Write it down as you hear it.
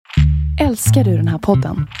Älskar du den här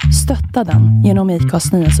podden? Stötta den genom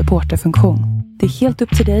IKAs nya supporterfunktion. Det är helt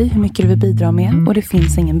upp till dig hur mycket du vill bidra med och det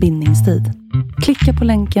finns ingen bindningstid. Klicka på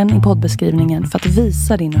länken i poddbeskrivningen för att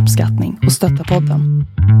visa din uppskattning och stötta podden.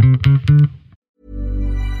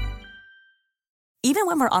 Even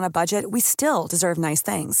when we're on a budget, we still deserve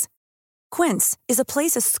nice things. Quince is a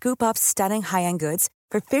place to scoop up stunning high-end goods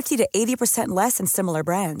for 50 to 80% less than similar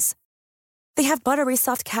brands. They have buttery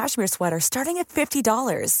soft cashmere sweaters starting at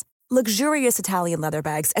 $50, luxurious Italian leather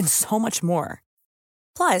bags, and so much more.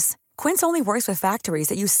 Plus, Quince only works with factories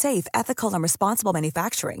that use safe, ethical, and responsible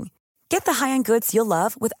manufacturing. Get the high-end goods you'll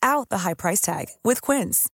love without the high price tag with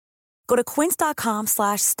Quince. Go to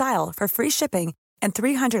quince.com/style for free shipping and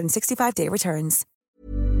 365-day returns.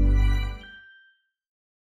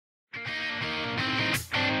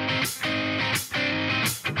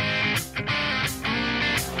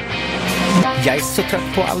 Jag är så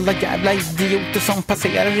trött på alla jävla idioter som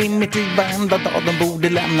passerar i mitt liv varenda dag. De borde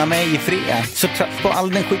lämna mig i fred. Så trött på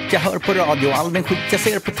all den skit jag hör på radio, all den skit jag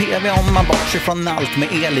ser på tv. Om man bortser från allt med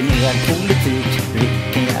Elin politik.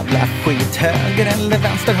 Vilken jävla skit, höger eller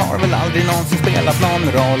vänster har väl aldrig någonsin spelat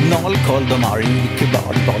någon roll. Noll koll, de har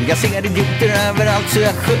IQ-boll. Jag ser idioter överallt så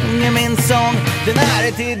jag sjunger min sång. Den här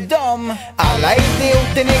är till dem. Alla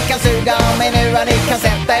idioter, ni kan suga av mig nu. Ni kan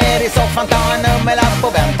sätta er i soffan, ta en nummerlapp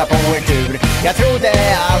och vänta på er tur. Jag trodde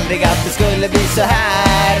aldrig att det skulle bli så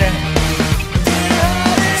här.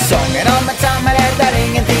 Sången om ett samhälle där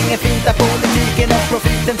ingenting är fint, där politiken och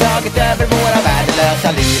profiten tagit över våra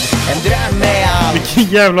värdelösa liv. En dröm är allt. Vilken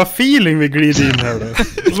jävla feeling vi glider in här då.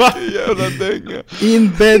 Va? Jävla dänga.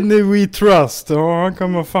 In Benny We Trust. Ja, han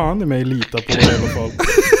kan man fan i mig lita på i alla fall.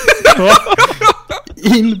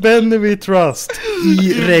 In Benny We Trust.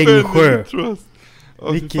 I Rengsjö.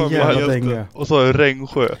 Vilken jävla dänga. Och så är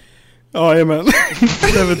Rengsjö. Ja, men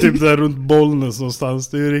det är väl typ där runt Bollnäs någonstans.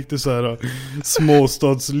 Det är ju riktigt så här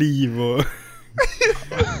småstadsliv och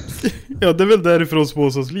ja, det är väl därifrån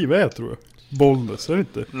småstadsliv är, tror jag. Bollnäs, är det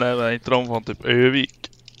inte? Nej, inte de från typ Övik.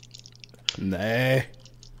 Nej.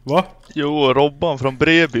 Va? Jo, Robban från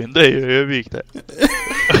Bredbyn, det är ju Övik det.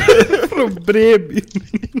 Från Bredbyn.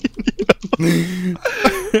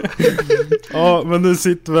 Ja, men nu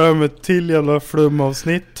sitter vi här med ett till jävla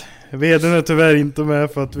flumavsnitt. Veden är tyvärr inte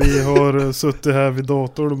med för att vi har suttit här vid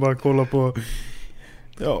datorn och bara kollat på,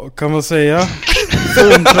 ja, kan man säga,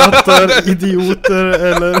 fåntrattar, idioter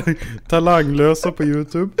eller talanglösa på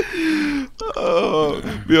YouTube.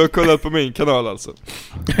 Vi har kollat på min kanal alltså.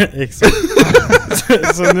 Exakt.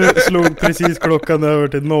 Så nu slog precis klockan över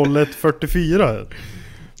till 01:44 här.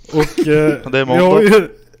 Och det är måndag. Vi har ju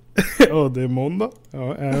ja, det är måndag.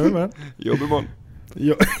 Ja, är vi med? Jobb imorgon.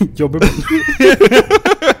 Jobb imorgon.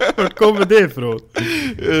 Vart kommer det ifrån?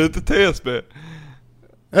 Till TSB.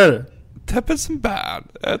 Är det? Tappelsen Band.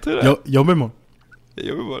 Jag tror det. Jobb imorgon.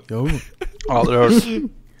 Jobb imorgon. Jobb imorgon. Aldrig hört. Jobb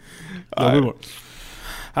imorgon.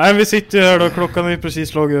 Nej, vi sitter ju här då. Klockan är precis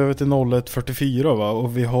slagit över till 01:44, va?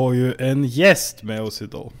 Och vi har ju en gäst med oss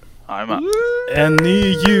idag. Jajamän. En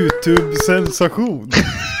ny YouTube-sensation.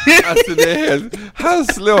 Alltså det är helt... Han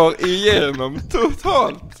slår igenom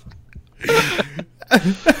totalt.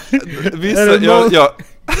 Vissa... Vänta.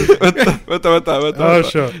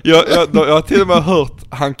 Jag har till och med hört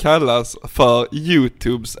han kallas för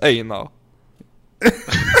YouTubes Einar.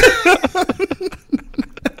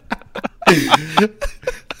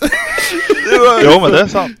 Jo, men det är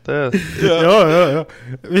sant. Det är... Ja.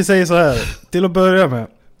 Vi säger så här. Till att börja med,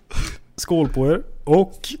 skål på er.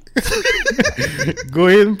 Och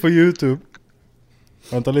gå in på YouTube.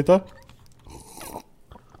 Vänta lite.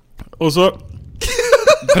 Och så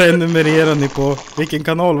prenumererar ni på, vilken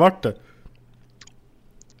kanal vart det?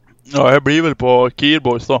 Ja, jag blir väl på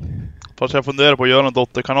Keyboys då. Fast jag funderar på att göra en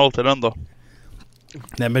dotterkanal till den då.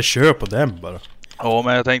 Nej, men kör på den bara. Ja,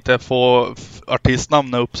 men jag tänkte få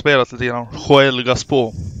artistnamnet uppspelat lite grann. Joel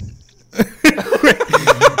Gaspo.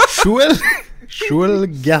 Joel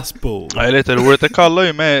Gaspo. Ja, det är lite roligt. Det kallar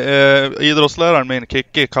ju mig, idrottsläraren min,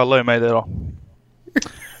 Kiki, kallar ju mig det då.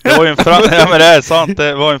 Det var ju en ja, men det är sant.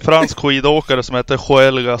 Det var en fransk skidåkare som hette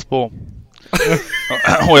Joel Gaspo.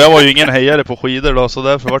 Och jag var ju ingen hejare på skidor då, så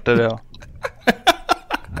därför var det det.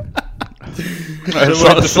 Det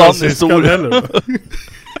var inte sann historia heller.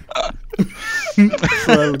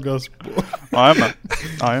 Joel Gaspo. Jajamän.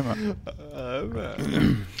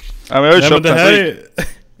 Ja, men jag har ju köpt det här en är...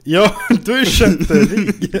 Ja, du har ju köpt en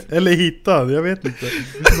rigg. Eller hittad, jag vet inte.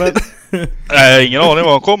 Men... Nej, ingen aning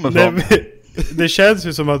var han kommer från. Det känns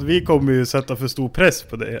ju som att vi kommer ju sätta för stor press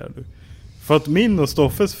på det här nu. För att min och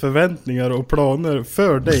Stoffes förväntningar och planer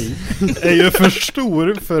för dig är ju för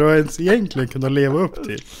stor för att ens egentligen kunna leva upp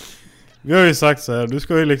till. Vi har ju sagt så här, du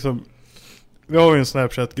ska ju liksom vi har ju en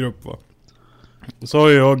Snapchat-grupp va. Så har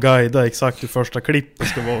jag guidat exakt hur första klippet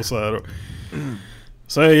ska vara så här.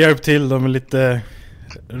 Så har jag hjälpt till dem med lite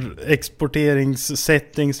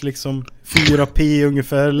exporteringssettings liksom. 4P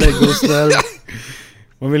ungefär, lägga oss där.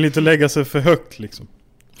 Man vill inte lägga sig för högt liksom.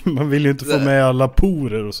 Man vill ju inte få med alla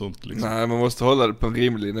porer och sånt liksom. Nej, man måste hålla det på en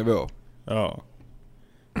rimlig nivå. Ja.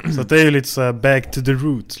 Så att det är ju lite så här back to the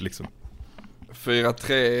roots liksom.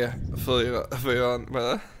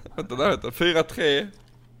 4-3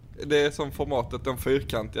 det är som formatet, den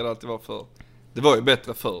fyrkantiga det alltid var för. Det var ju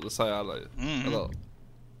bättre förr, det säger alla ju. Eller?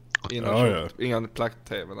 Innan innan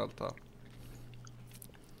plack-tv och allt det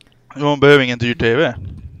här. Man behöver ingen dyr tv.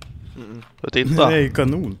 För att titta. Det är ju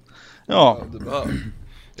kanon. Ja. Du behöver.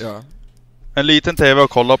 Ja. En liten tv att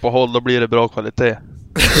kolla på håll, då blir det bra kvalitet.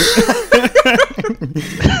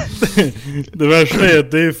 Det värsta är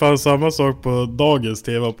att det är fan samma sak på dagens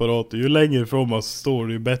tv-apparater. Ju längre ifrån man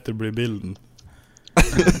står, ju bättre blir bilden.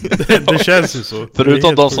 Det känns ju så.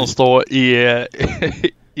 Förutom de som står i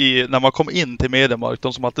när man kom in till Mediamarkt,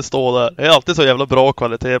 de som alltid står där. Det är alltid så jävla bra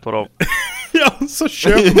kvalitet på dem. Ja, så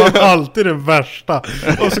köper man alltid det värsta.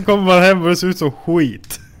 Och så kommer man hem och det ser ut som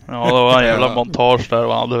skit. Ja, det var en jävla montage där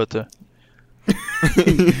och andra, vet du.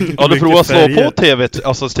 Ja, du provar slå på tv,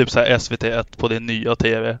 alltså typ så här SVT1 på din nya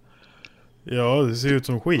tv. Ja, det ser ut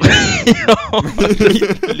som skit. Ja,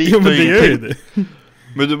 jo, men det gör ju det.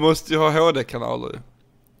 Men du måste ju ha HD-kanaler.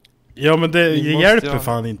 Ja, men det hjälper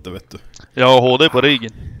fan inte, vet du. Jag har HD på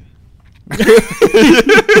riggen. Kan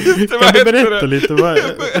du berätta lite?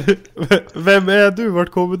 Vem är du?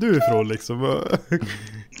 Vart kommer du ifrån liksom?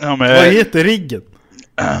 Ja, men, vad heter riggen?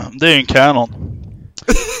 Det är ju en Canon.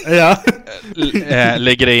 Ja.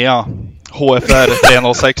 Legrea HFR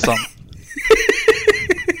 306.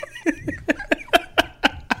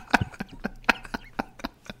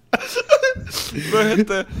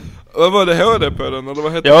 Vad var det HD på den? Eller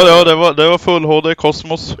vad hette ja, det var full HD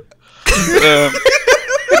Cosmos.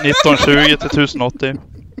 1920 till 1080.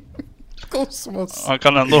 Cosmos. Han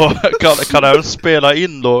kan ändå kan även spela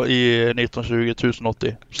in då i 1920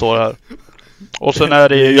 1080, står det här. Och sen är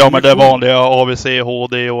det men det vanliga AVC,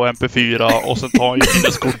 HD och MP4 och sen tar han ju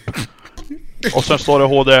minneskort. Och sen står det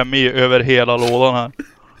HDMI över hela lådan här.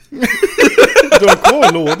 Du har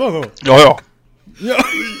kvar lådan då? Ja. Ja,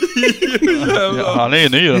 han är ju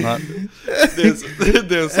ny den här. Det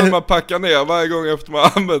är en som man packar ner varje gång efter man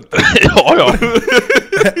har använt den. Ja.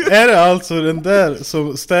 Är det alltså den där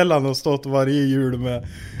som Stellan har stått varje jul med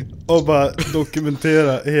och bara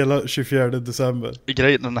dokumentera hela 24 december?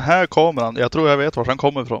 Grejen, den här kameran, jag tror jag vet var den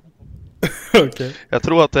kommer ifrån. Okay. Jag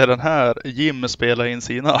tror att det är den här Jim spelar in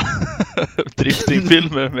sina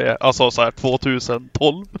driftingfilmer med, alltså så här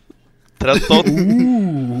 2012 13.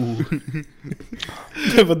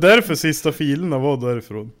 Det var därför sista filerna var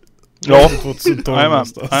därifrån. Ja, 2012.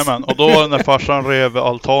 Amen. Och då när farsan rev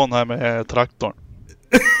altan här med traktorn.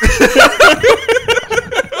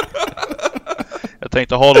 Jag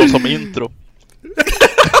tänkte ha dem som intro.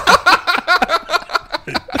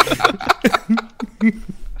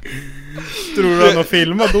 Tror du han har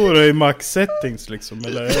filmat då i max settings liksom?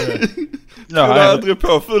 Eller är det? Ja, du aldrig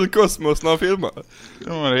på full kosmos när han filmar.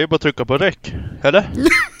 Ja, men det är bara att trycka på räck. Eller?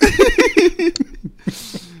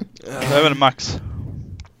 Det är väl max.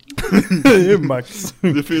 Det är ju max.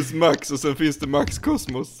 Det finns max och sen finns det max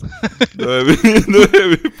kosmos. Då är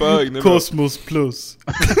vi på hög nivå. Kosmos plus.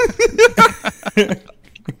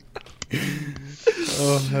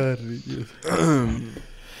 Åh herregud.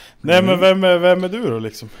 Nej men vem är du då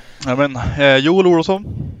liksom? Ja men Joel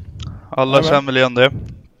Olsson. Alla känner väl igen det.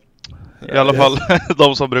 I alla fall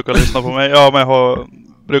de som brukar lyssna på mig. Ja men jag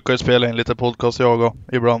brukar ju spela in lite podcast jag och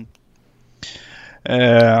ibland.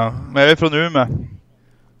 Men jag är från Umeå.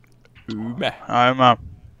 Nej men.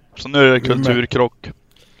 Så nu är det kulturkrock.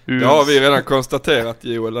 Det har vi redan konstaterat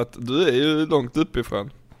Joel att du är ju långt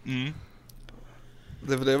uppifrån.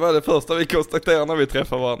 Det var det första vi konstaterade när vi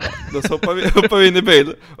träffade varandra. Då hoppar vi in i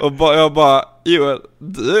bil och jag bara Joel,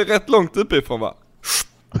 du är rätt långt uppifrån va?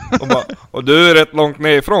 Och du är rätt långt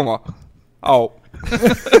nerifrån va? Ja.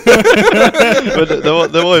 Men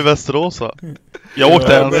det var i Västerås va? Jag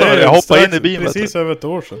åkte jag hoppade in i bilen. Precis över ett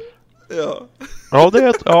år sedan. Ja.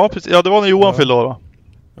 Precis. Ja, det var när Johan fyllde år va?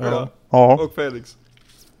 Ja.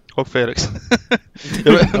 Och Felix.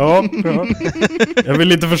 Ja. Jag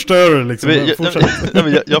vill inte förstöra det liksom.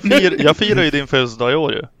 Jag firar ju din födelsedag i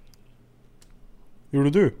år ju. Gjorde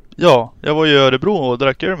du? Ja, jag var ju i Örebro och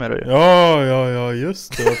drack öl med dig. Ja,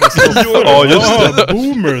 just det. Ja, just det.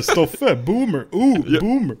 Boomer, Stoffe, boomer.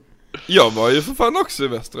 Boomer. Jag var ju för fan också i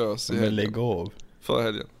Västerås i helgen. Lägg av. Förra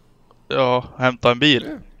helgen. Ja, hämta en bil.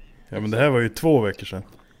 Ja, men det här var ju 2 veckor sedan.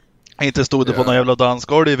 Inte stod det på någon jävla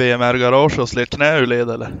dansgård i VMR-garage och slet knä ur led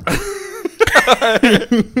eller?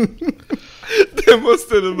 Det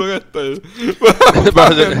måste du berätta ju.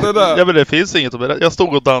 Vad hände där? Ja men det finns inget att berätta. Jag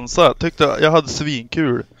stod och dansade, tyckte jag hade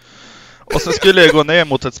svinkul. Och sen skulle jag gå ner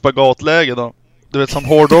mot ett spagatläge då. Du vet som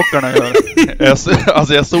hårdrockarna gör.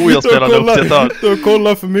 Jag stod och spelade luftgitarr. Du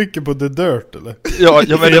kollar för mycket på The Dirt eller? Ja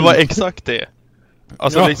men det var exakt det.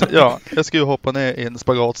 Alltså liksom, jag skulle hoppa ner i en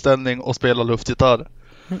spagatställning och spela luftgitarr.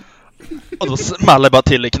 Och då smallade bara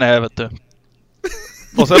till i knä, vet du.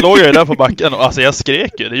 Och sen låg jag ju där på backen och alltså jag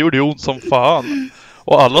skrek ju, det gjorde ju ont som fan.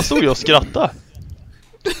 Och alla stod ju och skrattade.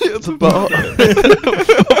 Så bara,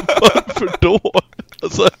 varför då?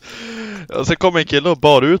 Alltså kom en kille och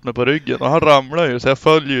bar ut mig på ryggen och han ramlade ju så jag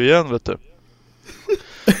föll ju igen, vet du.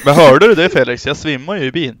 Men hörde du det Felix? Jag svimmar ju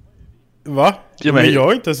i bin. Va? Ja, men jag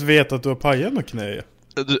har inte ens vetat att du har pajat något knä.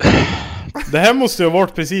 Det här måste ju ha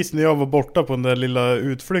varit precis när jag var borta på den där lilla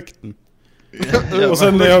utflykten. Och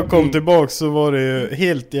sen när jag kom tillbaka så var det ju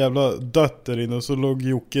helt jävla dött där inne. Och så låg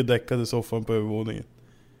Jocke däckad i soffan på övervåningen.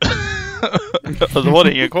 Då var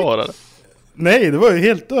det ingen kvar eller? Nej, det var ju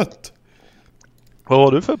helt dött. Vad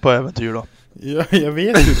var du för på äventyr då? Ja, jag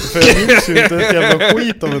vet inte, för jag minns ju inte ett jävla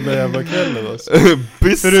skit av den där jävla kvällen alltså.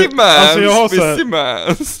 Busy man, alltså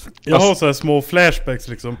jag har så här små flashbacks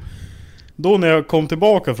liksom. Då när jag kom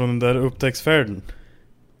tillbaka från den där upptäcktsfärden.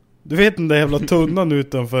 Du vet den där jävla tunnan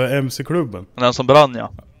utanför MC-klubben. Den som brann,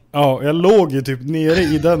 ja. Ja, jag låg ju typ nere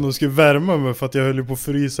i den och skulle värma mig för att jag höll ju på att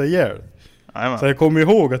frysa ihjäl. Jajamän. Så jag kom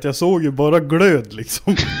ihåg att jag såg ju bara glöd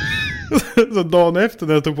liksom. Så dagen efter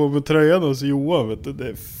när jag tog på mig tröjan hos Johan, vet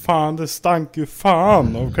du, det stank ju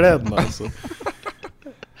fan av kläderna alltså.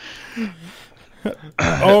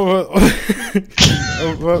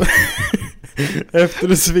 Efter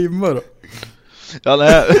det svimmar då. Ja,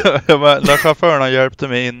 nej, när chaufförerna hjälpte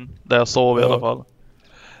mig in där jag sov i alla fall.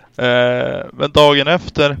 Men dagen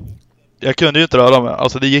efter, jag kunde ju inte röra mig,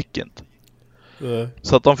 alltså det gick inte.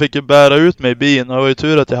 Så att de fick ju bära ut mig i bilen och det var ju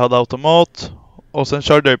tur att jag hade automat. Och sen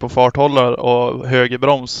körde jag på farthållare och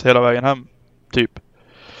högerbroms hela vägen hem, typ.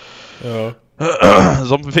 Ja.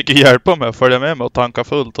 Så de fick ju hjälpa mig att följa med mig och tanka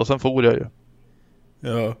fullt och sen for jag ju.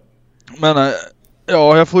 Ja. Men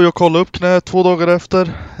ja, jag får ju kolla upp knät 2 dagar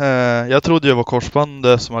efter. Jag trodde det var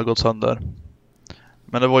korsbandet som har gått sönder.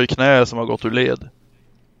 Men det var ju knä som har gått ur led.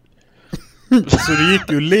 Så det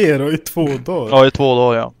gick ju ler i 2 dagar? Ja, i 2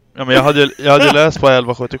 dagar, ja. Ja, men jag hade läst på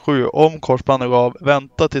 1177 om korsbandet gav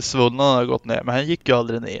vänta tills svullnaden har gått ner. Men han gick ju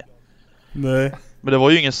aldrig ner. Nej. Men det var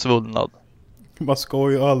ju ingen svullnad. Man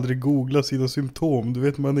ska ju aldrig googla sina symptom. Du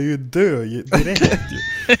vet, man är ju död direkt ju.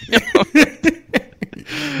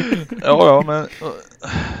 Ja, men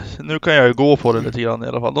nu kan jag ju gå på det lite grann i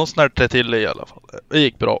alla fall. De snärtade till i alla fall. Det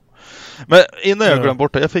gick bra. Men innan jag glömde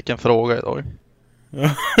bort det, jag fick en fråga idag.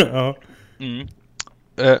 Ja. Mm.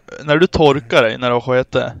 När du torkar dig när du har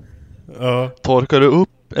sköte, torkar du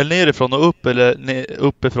upp eller nerifrån och upp eller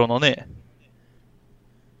uppifrån och ner?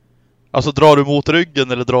 Alltså drar du mot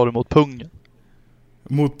ryggen eller drar du mot pungen?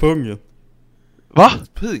 Mot pungen. Va?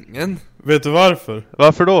 Pungen? Vet du varför?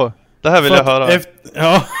 Varför då? Det här vill jag höra.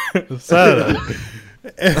 Ja, så här.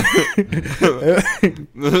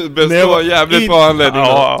 Nu består jävligt bra anledning.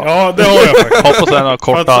 Ja, det har jag faktiskt. Hoppas att jag har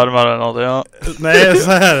korta armar eller något. Ja. Nej,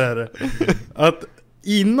 så här är det. Att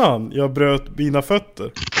innan jag bröt mina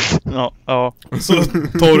fötter, så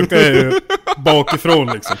torkar jag ju bakifrån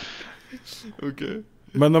liksom. Okay.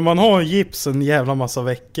 Men när man har en gips en jävla massa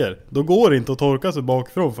veckor, då går det inte att torka sig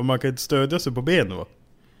bakifrån, för man kan inte stödja sig på benen, va?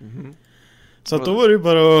 Så att då var det ju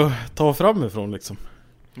bara att ta framifrån liksom.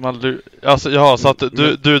 Så att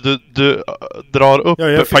du drar upp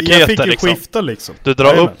paketet jag fick ju liksom. Skifta liksom. Du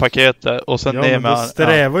drar upp paketet och sen ner med... Ja,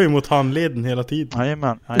 strävar ju mot handleden hela tiden.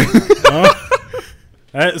 Jajamän.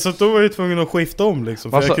 Nej, så då var jag tvungen att skifta om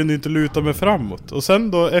liksom, för jag kunde inte luta mig framåt. Och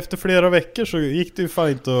sen då, efter flera veckor så gick det ju fan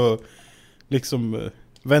inte att liksom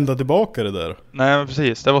vända tillbaka det där. Nej, men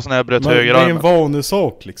precis. Det var så när jag bröt högerarmen. Det är en vanlig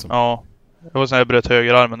sak liksom. Ja, det var så när jag bröt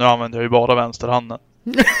högerarmen. Nu använder jag ju bara vänsterhanden.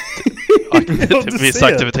 Till vissa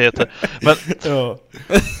aktiviteter. Men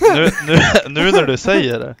nu när du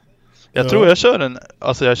säger det, jag tror jag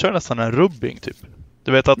kör nästan en rubbing typ.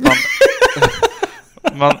 Du vet att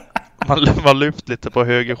man lyfter lite på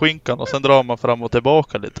högerskinkan och sen drar man fram och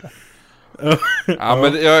tillbaka lite. Ja,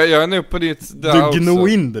 men jag är nog på ditt där. Du gnor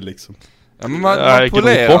in det liksom. Ja, men man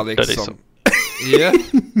polerar liksom. Yeah.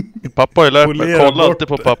 Pappa har ju lärt mig, kolla alltid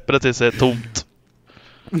på pappret tills det är tomt.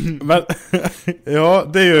 Men, ja,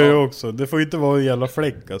 det gör jag också. Det får ju inte vara en jävla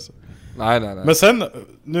fläck alltså. Nej. Men sen,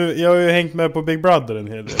 nu, jag har ju hängt med på Big Brother en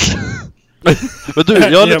hel del. Men du,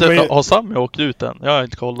 jag har Sammy åkt ut än? Jag har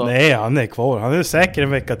inte kollat. Nej, han är kvar. Han är säker en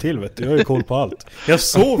vecka till, vet du. Jag har ju koll på allt. Jag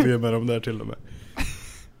sover ju med dem där till och med.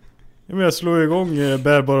 Ja, men jag slår igång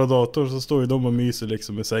bärbara dator, så står ju de och myser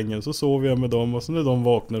liksom i sängen. Så sover jag med dem, och så när de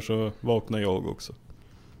vaknar så vaknar jag också.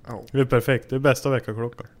 Det är perfekt, det är bästa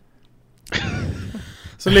veckaklockan.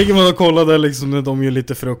 Så ligger man och kollar där liksom när de gör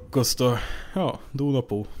lite frukost och ja, donar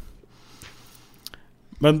på.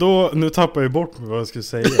 Men då, nu tappar jag bort mig vad jag skulle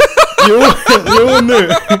säga. jo nu.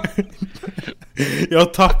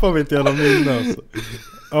 Jag tappar mitt jävla minne alltså.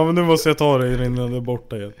 Ja, men nu måste jag ta det innan det är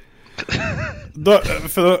borta igen. Då,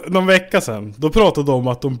 för någon vecka sedan, då pratade de om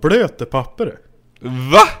att de blöter pappret.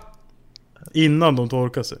 Va? Innan de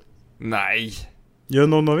torkar sig. Nej. Gör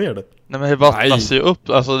någon av er det? Nej, men det vattnas ju upp.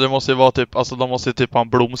 Alltså det måste ju vara typ, alltså de måste ju typ ha en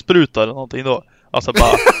blomspruta eller någonting då. Alltså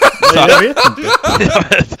bara... Nej, jag vet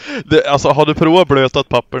inte. Alltså har du provat blötat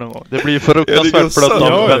papper någon gång? Det blir ju fruktansvärt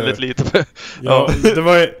blött av väldigt lite. Ja,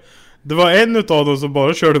 det var en utav dem som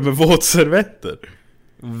bara körde med våtservetter.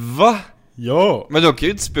 Va? Ja. Men de kan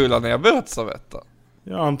ju inte spola ner våtservetter.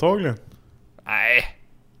 Ja, antagligen. Nej.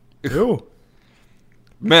 Jo.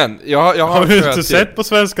 Men jag har du inte sett på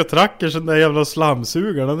Svenska Trackers den där jävla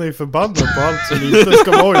slamsugaren? Han är ju förbannad på allt som inte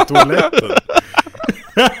ska vara i toaletten.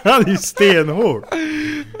 Han är ju stenhård.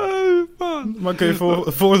 Man kan ju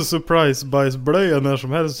få en surprise bajsblöja när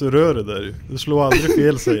som helst ur röret där. Det slår aldrig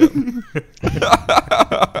fel, säger han.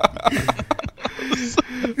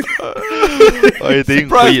 Oj, det är en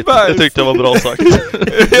skit. Jag tyckte det var bra sagt.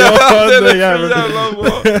 Ja, det är jävla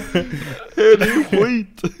bra. Det är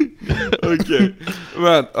skit.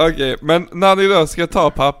 Okej. Men när ni då ska ta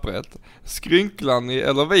pappret, skrynklar ni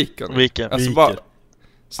eller viker ni? Viker. Alltså bara,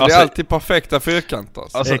 så det är alltid perfekta fyrkanter.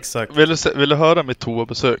 Alltså, exakt. Vill du höra mitt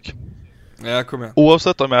toabesök? Ja, kom igen.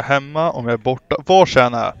 Oavsett om jag är hemma, om jag är borta, var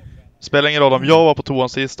känner jag? Spelar ingen roll om jag var på toan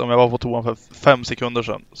sist, om jag var på toan för 5 sekunder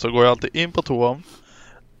sedan. Så går jag alltid in på toan,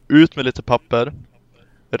 ut med lite papper,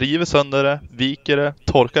 river sönder det, viker det,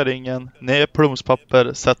 torkar ringen, ner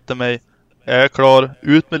plumspapper, sätter mig, är klar,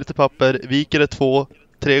 ut med lite papper, viker det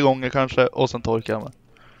 2-3 gånger kanske, och sen torkar jag mig.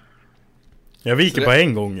 Jag viker på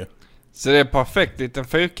en gång. Så det är perfekt liten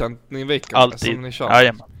fyrkant ni viker. Alltid. Som ni kör.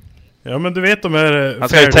 Jajamän. Ja, men du vet de här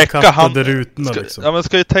ska ju täcka handen rutorna liksom. Ja, men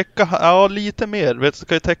ska ju täcka, ja, lite mer, vet du,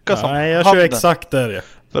 ska ju täcka som nej, jag handen. kör exakt där, ja.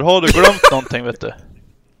 För har du glömt någonting, vet du?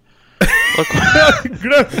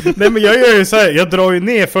 Nej, men jag gör ju så här, jag drar ju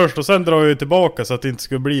ner först och sen drar jag ju tillbaka så att det inte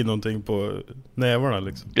ska bli någonting på nävarna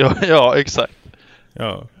liksom. Ja, exakt.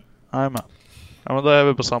 Ja. Jajamän. Ja, men då är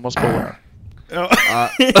vi på samma spår här. Ja.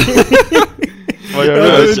 Vad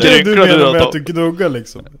gör du? Du menar med att du gnuggar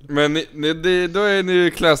liksom. Men då är ni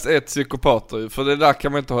ju klass 1 psykopater. För det där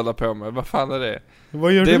kan man inte hålla på med. Vad fan är det?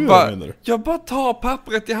 Vad gör det du bara, menar du? Jag bara tar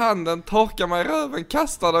pappret i handen, torkar mig i röven,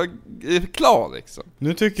 kastar det och är klar liksom.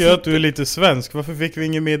 Nu tycker jag att du är lite svensk. Varför fick vi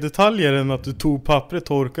inga mer detaljer än att du tog pappret,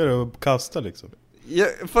 torkade och kastade liksom?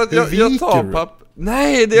 För att jag tar pappret.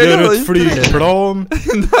 Nej, det gör jag ett inte. flygplan.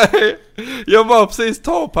 Nej, jag bara precis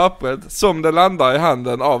tar pappret som det landar i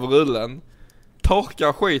handen av rullen.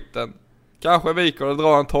 Torkar skiten. Kanske viker och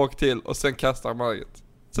drar en tork till och sen kastar maget.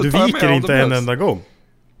 Du viker inte en enda gång?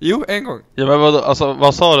 Jo, en gång. Ja, men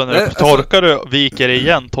vad sa du nu? Torkar du, viker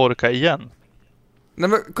igen, torka igen? Nej,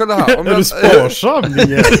 men kolla här. Om är du sparsam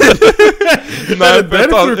igen? Nej, är det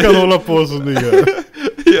därför du kan hålla på som du gör?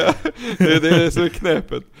 Ja, det är så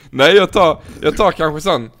knäpet. Nej, jag tar kanske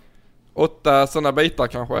sån 8 såna bitar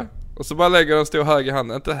kanske. Och så bara lägger den stor hög i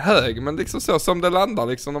handen. Inte hög, men liksom så som det landar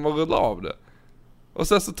liksom när man rullar av det. Och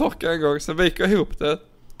sen så torkar jag en gång, sen viker jag ihop det.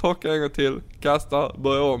 Torkar en gång till, kastar,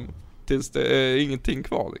 börjar om. Tills det är ingenting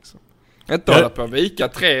kvar liksom. Inte hålla på att vika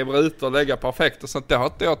 3 rutor och lägga perfekt och sånt. Det har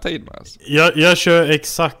inte jag tid med alltså. Jag kör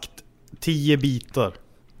exakt 10 bitar.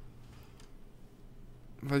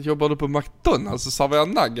 Vad jobbar du på McDonald's och serverar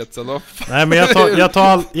nuggets eller? Nej, men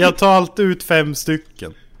jag tar alltid ut 5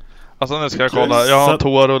 stycken. Alltså nu ska jag kolla, jag har en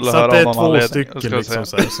toarulle här av någon anledning. Så det är 2 stycken liksom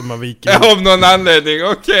så här, som man viker. Ja, av någon anledning,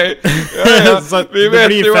 okej. Ja. Vi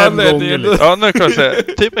vet ju anledningen. Liksom. Ja, nu kan jag säga,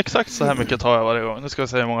 typ exakt så här mycket tar jag varje gång. Nu ska jag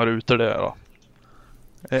säga hur många rutor det är då.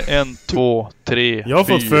 1, 2, 3, 4, 5, 6. Jag har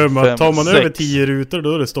fått för mig att tar man över 10 rutor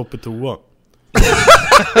då är det stopp i toa.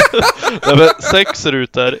 6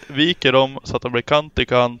 rutor, viker dem så att de blir kant i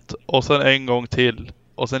kant. Och sen en gång till.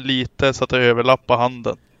 Och sen lite så att jag överlappar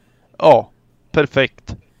handen. Ja,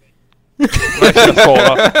 perfekt. Jag ska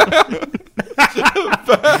svara.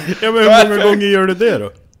 Ja, men hur många gånger gör du det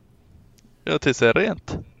då? Ja, tills det är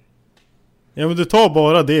rent. Ja, men du tar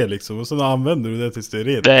bara det liksom och sen använder du det tills det är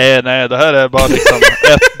rent. Nej, det här är bara liksom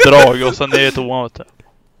ett drag och sen ner i toan, vet du.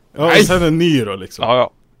 Ja, och sen en ny då liksom.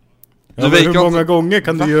 Ja. Ja, men hur många gånger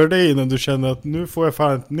kan du göra det innan du känner att nu får jag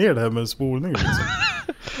fan inte ner det här med spolning liksom?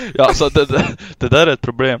 Ja, alltså det där är ett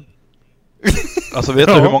problem. Alltså vet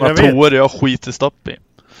du hur många toer jag skiter stopp i?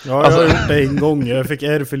 Ja, jag har gjort det en gång. Jag fick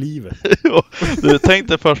ärr för livet. Du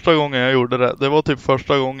tänkte första gången jag gjorde det. Det var typ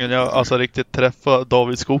första gången jag alltså riktigt träffade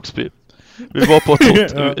David Skogsby. Vi var på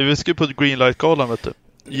vi skulle på Greenlight-galan, vet du.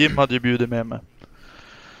 Jim hade ju bjudit med mig.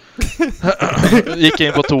 Gick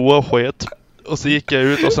in på toa och sket. Och så gick jag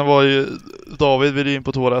ut och sen var ju David ville in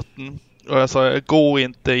på toaletten. Och jag sa, gå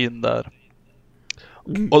inte in där.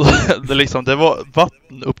 Och det var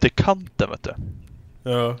vatten upp till kanten, vet du.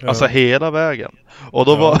 Ja. Alltså hela vägen. Och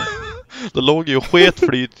då då låg ju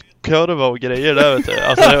sketflytkurva och grejer där, vet du.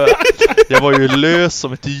 Alltså jag var ju lös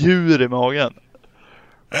som ett djur i magen.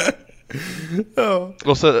 Ja.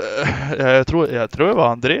 Och så jag tror det var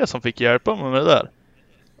André som fick hjälpa mig med det där.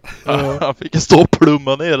 Ja. Han fick stå och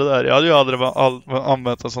plumma ner det där. Jag hade ju aldrig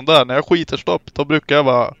använt en sån där. När jag skiter stopp, då brukar jag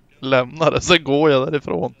bara lämna det. Sen går jag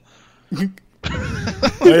därifrån.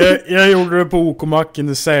 Jag gjorde det på OK-macken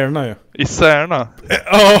i Särna, ja. I Särna?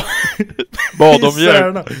 Ja. Bad om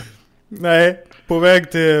hjälp? Nej, på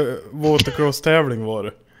väg till watercross-tävling var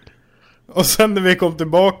det. Och sen när vi kom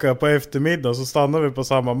tillbaka på eftermiddag så stannade vi på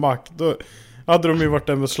samma mack. Då hade de ju varit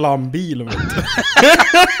där med slambilen, vet du.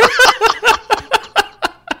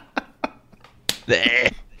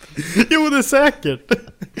 Nej. Jo, det är säkert.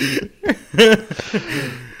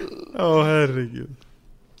 Ja, herregud.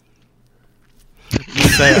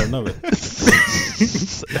 Särna, vet du.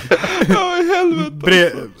 Ja, i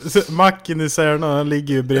helvete. Macken i Särna, han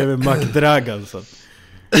ligger ju bredvid McDragan, så.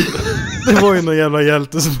 Det var ju någon jävla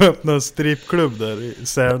hjälte som öppnade en strippklubb där i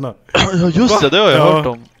Särna. Ja, just det har jag hört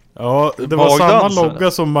om. Ja, det var samma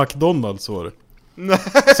logga som McDonalds, var det.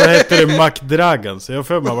 Så hette det McDragan. Så jag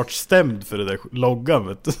för mig har varit stämd för det där loggan,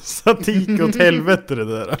 vet du. Så att det gick åt helvete det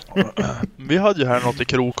där. Vi hade ju här något i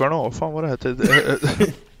krokarna. Fan vad det hette.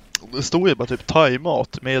 Det stod ju bara typ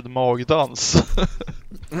thaimat med magdans.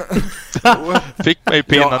 Fick mig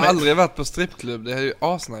pinna ner. Jag har aldrig varit på strippklubb. Det är ju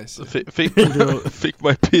asnice. Fick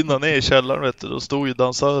mig pinna ner i källaren, vet du. Då stod ju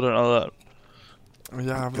dansörerna där.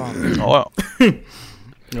 Jävlar. Ja.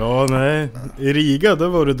 Ja, nej. I Riga, där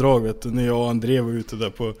var det drag, vet du. När jag och André var ute där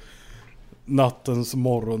på nattens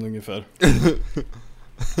morgon ungefär.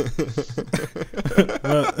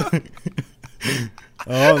 Men,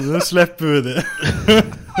 ja, nu släpper vi det.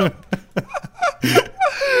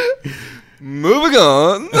 Moving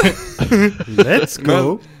on. Let's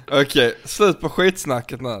go. Okej, slut på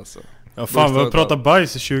skitsnacket nu alltså. Ja, fan, vi har pratat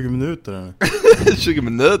bajs i 20 minuter. 20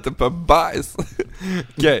 minuter på bajs.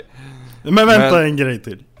 Okej. Men vänta, en grej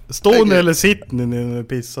till. Står ni eller sitter ni när ni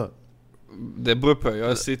pissar? Det beror på,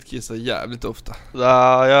 jag sittkissar jävligt ofta.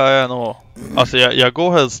 Ja, jag är nog. Alltså jag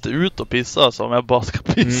går helst ut och pissar alltså, om jag bara ska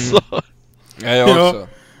pissa. Ja, jag också.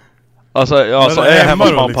 Alltså är jag hemma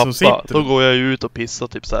hos mamma och liksom pappa, då går jag ut och pissar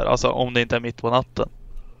typ så här. Alltså om det inte är mitt på natten.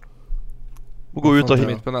 Och gå ut och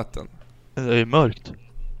mitt på natten. Det är ju mörkt.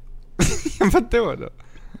 Vadå då?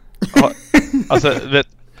 Ja, alltså vet,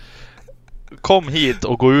 kom hit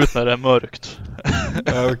och gå ut när det är mörkt.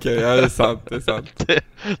 Ja, okej, ja, det är sant, det är sant.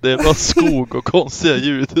 Det är bara skog och konstiga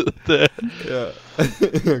ljud. Ja.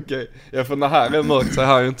 Okej. Ja, för när här är mörkt så är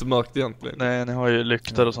här ju inte mörkt egentligen. Nej, ni har ju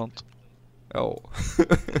lyktor och sånt. Ja.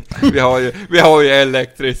 vi har ju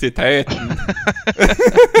elektriciteten.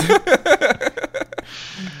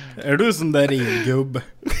 Är du sån där elgubb?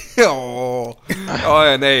 Ja, jag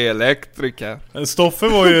är en elektriker. Stoffe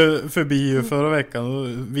var ju förbi förra veckan och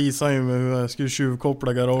visade ju mig hur jag skulle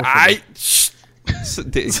tjuvkoppla garaget. Nej!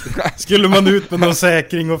 Skulle man ut med någon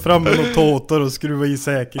säkring och fram med någon tåtar och skruva i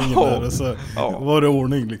säkringen där och så var det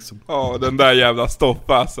ordning liksom. Ja, den där jävla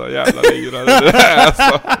Stoffe alltså, jävla lirare.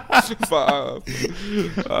 Alltså, fan.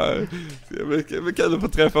 Vi kan få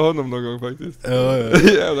träffa honom någon gång faktiskt. Ja.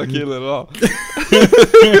 Jävla kille då.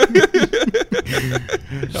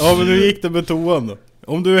 Ja, men hur gick det med toan då?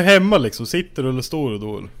 Om du är hemma liksom, sitter du eller står du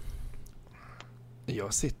då? Eller?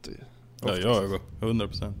 Jag sitter ju. Ja, jag går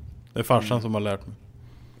 100%. Det är farsan som har lärt mig.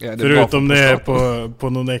 Ja, förutom det är på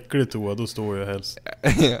någon äcklig toa, då står jag helst.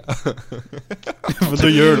 För då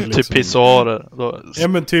gör du liksom. Typ pissoarer. Då... Ja,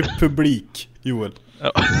 men typ publik, Joel.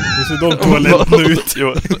 Ja. Det ser de toaletterna ut.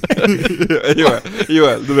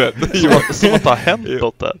 Joel, du vet. Som att det har hänt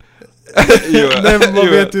något där. Nej, men man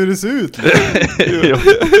vet hur det ser ut.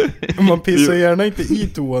 Man pissar gärna inte i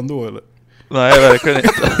toan då, eller? Nej, verkligen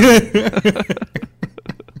inte.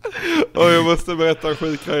 Och jag måste berätta en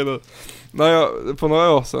sjuk grej nu. För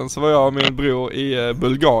några år sedan så var jag och min bror i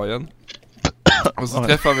Bulgarien. Och så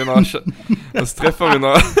träffade vi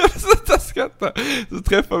några skrattar. Så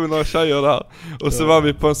träffade vi några tjejer där. Och så var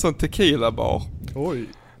vi på en sån tequila-bar. Oj.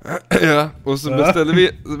 Ja, och så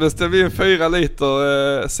beställde vi en 4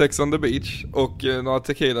 liter Sex on the Beach och några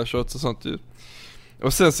tequila shots och sånt ju.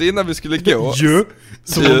 Och sen så innan vi skulle gå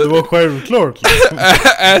som om det var självklart liksom.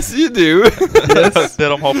 As you do. Yes. Det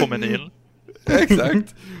de har på menyn.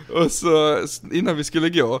 Exakt. Och så innan vi skulle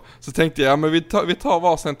gå så tänkte jag, men vi tar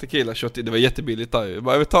varsin tequila shot. Det var jättebilligt där ju.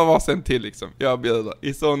 Vi tar varsin till liksom. Jag bjuder,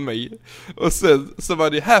 it's on me. Och sen så var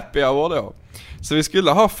det happy hour då. Så vi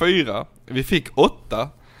skulle ha 4. Vi fick 8.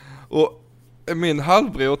 Och min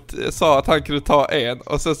halvbror sa att han kunde ta 1.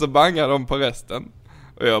 Och sen så bangade de på resten.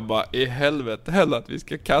 Och jag bara, i helvete heller att vi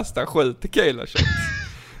ska kasta 7 tequila shots.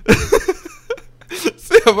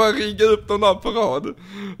 Så jag bara ringde upp de där på rad.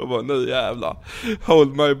 Och bara, nu jävlar.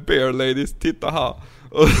 Hold my beer ladies, titta här.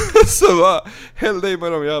 Och så bara hällde i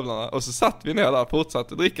med de jävlarna. Och så satt vi ner där och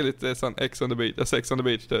fortsatte dricka lite sån Sex on the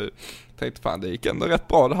Beach. Tänkte fan, det gick ändå rätt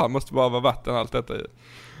bra det här. Måste bara vara vatten allt detta i.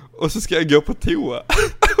 Och så ska jag gå på toa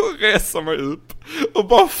och resa mig upp. Och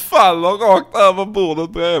bara faller rakt över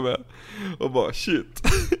bordet bredvid. Och bara shit.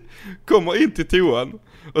 Kommer in till toan.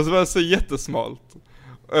 Och så var det så jättesmalt.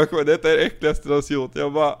 Och jag kommer, detta är det äckligaste jag har gjort.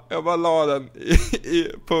 Jag bara la den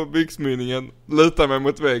på byxmynningen, lutade mig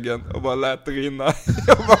mot väggen och bara lät det rinna.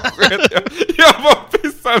 Jag bara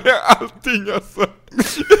pissade ner allting alltså.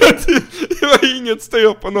 Det var inget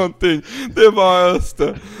styr på någonting. Det var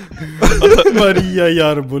öste. Maria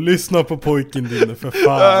Jarbo, lyssna på pojken din för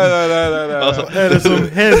fan. Nej. Alltså, vad är det som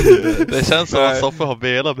händer? Det känns som att Soffe har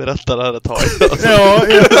velat berätta det här ett tag. Alltså. Ja.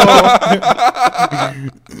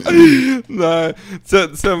 Nej,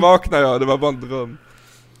 sen vaknade jag, det var bara en dröm.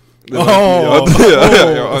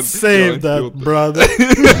 Save that brother.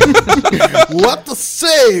 What a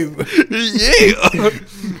save. Yeah.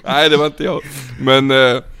 Nej, det var inte jag. Men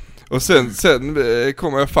och sen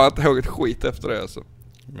kommer jag fan inte ihåg ett skit efter det alltså.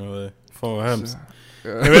 Ja, det fan vad hemskt.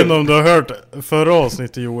 Jag vet inte om du har hört förra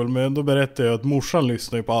avsnittet Joel, men då berättade jag att morsan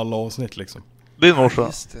lyssnar ju på alla avsnitt liksom. Din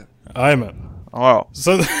morsa? Jajamän. Ja.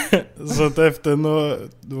 Så att efter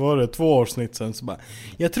då var det 2 avsnitt sen så bara,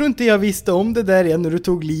 jag tror inte jag visste om det där igen när du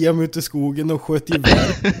tog Liam ut i skogen och sköt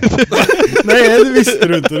gevär. Nej, det visste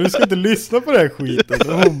du inte. Du ska inte lyssna på det här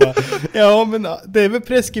skiten. Och hon bara, ja men det är väl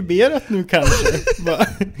preskriberat nu kanske. Bara,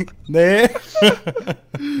 nej.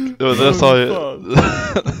 Det sa ju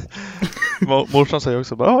morsan säger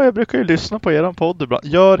också bara, jag brukar ju lyssna på eran podd ibland.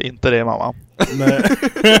 Gör inte det, mamma. Nej.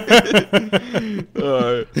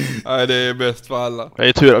 Nej, det är bäst för alla. Jag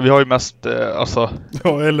är tur, vi har ju mest alltså,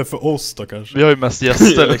 ja, eller för oss då kanske. vi har ju mest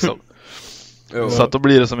gäster liksom. Ja. Så att då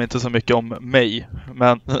blir det som inte så mycket om mig.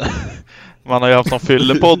 Men man har ju haft någon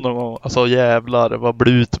fyllepodd någon gång. Alltså jävlar, vad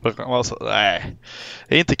blut. Alltså, nej,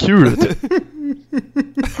 det är inte kul typ.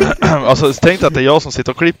 Alltså tänkte att det är jag som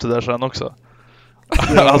sitter och klippte där sen också.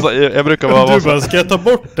 Alltså jag brukar bara du bara, ska jag ta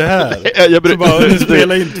bort det här? jag så bara, du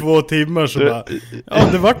spelar in 2 timmar så bara, ja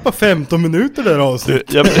det vart bara 15 minuter där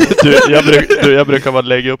avsnitt. Jag brukar bara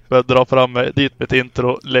lägga upp, dra fram dit med ett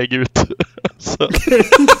intro, lägga ut. Så.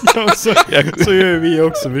 Ja, så gör vi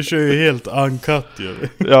också, vi kör ju helt uncut ju.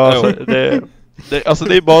 Ja, alltså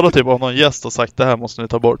det är bara typ om någon gäst har sagt det här måste ni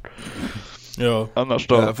ta bort. Ja. Annars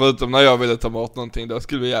då. Ja, förutom när jag ville ta bort någonting, då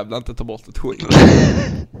skulle vi jävla inte ta bort ett skit.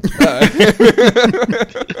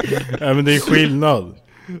 Nej, men det är skillnad.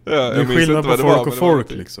 Ja, det är skillnad på folk och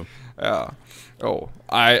folk liksom. Ja.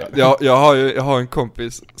 Nej, jag har en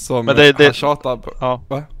kompis som han tjatar på. Ja.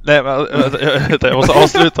 Va? Nej, men jag måste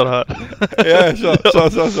avsluta det här. Ja,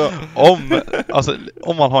 kör.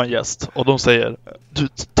 Om man har en gäst och de säger, du,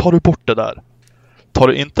 tar du bort det där? Tar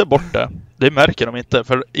du inte bort det märker de inte,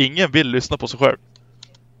 för ingen vill lyssna på sig själv.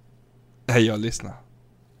 Nej, jag lyssnar.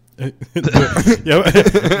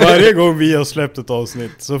 Varje gång vi har släppt ett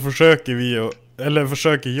avsnitt så försöker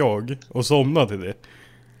jag att somna till det.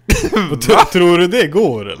 Tror du det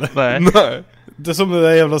går eller? Nej. Det är som det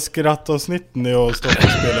där jävla skrattavsnitten när jag stod och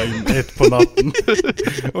spelade in 1 på natten.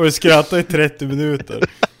 Och vi skrattade i 30 minuter.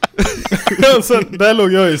 Sen, där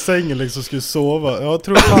låg jag i sängen liksom och skulle sova. Jag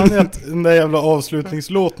tror fan att den där jävla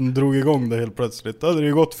avslutningslåten drog igång det helt plötsligt. Då hade det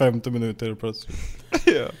ju gått 50 minuter helt plötsligt.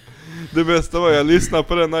 Ja. Det bästa var jag lyssnade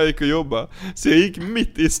på den när jag gick och jobbade. Så jag gick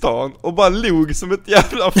mitt i stan och bara log som ett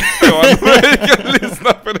jävla fan. Och jag gick och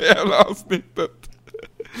lyssnade på det jävla avsnittet.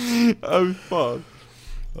 Fan.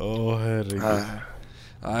 Herregud.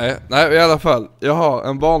 Nej, i alla fall. Jag har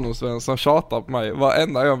en barndomsvän som tjatar på mig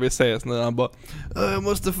varenda gång vi ses nu. Han bara, jag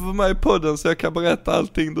måste få vara med i podden så jag kan berätta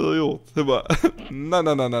allting du har gjort. Så bara,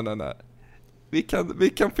 nej. vi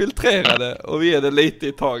kan filtrera det och vi ger det lite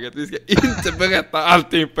i taget. Vi ska inte berätta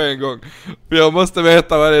allting på en gång. För jag måste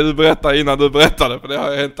veta vad det är du berättar innan du berättar det. För det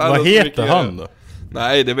har hänt vad heter han då?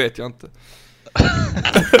 Nej, det vet jag inte.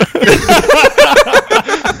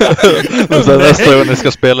 Och sen nästa gång ni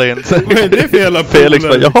ska spela in vad är det för jävla Felix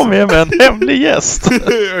bara, jag har med mig en hemlig gäst.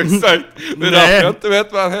 Exakt, det är därför jag inte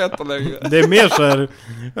vet vad han heter längre. Det är mer så här,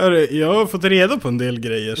 jag har fått reda på en del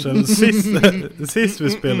grejer sen sist vi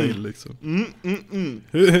spelade in liksom.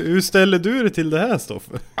 Hur ställer du dig till det här,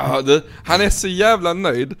 Stoffe? Ja, han är så jävla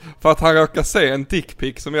nöjd för att han råkar se en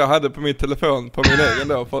dickpic som jag hade på min telefon på min egen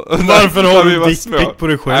då. Varför har du en dickpic på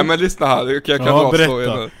dig själv? Nej, men lyssna här, jag kan dra storyn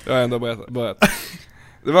nu. Jag har ändå berättat.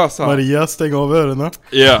 Det var så här. Maria, stäng av öronen.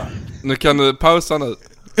 Ja, nu kan du pausa nu.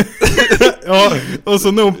 Ja, och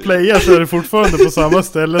så när hon playar så är det fortfarande på samma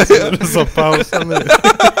ställe som du sa pausa nu.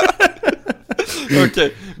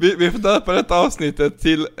 Okej, vi får döpa detta avsnittet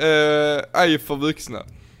till Ej för vuxna.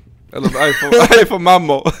 Eller Ej för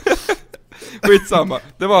mammor. Skitsamma,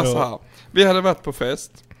 det var så här. Vi hade varit på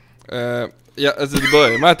fest. Ja, alltså det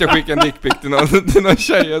började med att jag skickade en dickpic till någon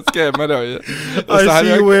tjej jag skrev med då. Och I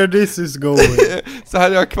see where this is going. Så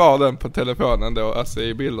hade jag kvar den på telefonen då, alltså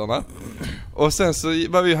i bilderna. Och sen så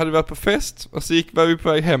hade vi varit på fest och så var vi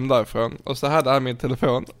på väg hem därifrån. Och så hade han min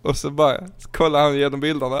telefon och så bara kollade han igenom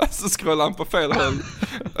bilderna. Så scrollade han på fel håll.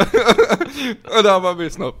 Och där var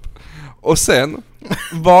min snopp. Och sen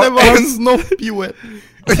var det var en snopp, Joel.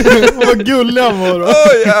 Vad gullig han var då.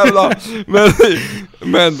 Jävlar.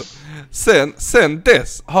 Men sen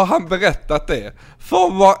dess har han berättat det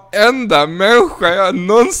för varenda människa jag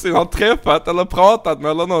någonsin har träffat eller pratat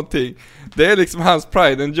med eller någonting. Det är liksom hans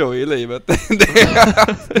pride and joy i livet.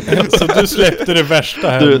 Så du släppte det värsta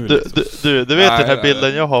här du, nu. Du vet den här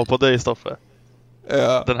bilden jag har på dig, Stoffe?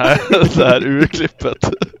 Ja. Det här urklippet.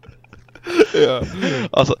 Ja.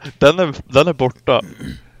 Alltså, den är borta.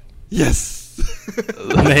 Yes.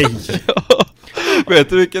 Nej. Vet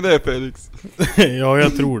du vilken det är, Felix? Ja,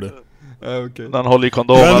 jag tror det. Okay. När han håller i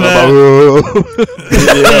kondomen och bara...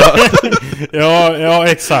 ja,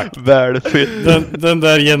 exakt. Välfylld. Den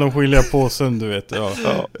där genomskinliga påsen, du vet. Ja,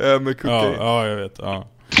 med kokain. Ja, jag vet. Ja.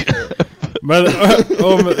 Men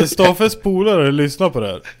om Staffes polare lyssnar på det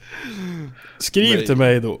här, skriv till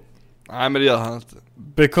mig då. Nej, men det gör han inte.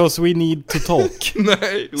 Because we need to talk.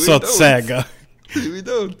 Nej, så att säga. We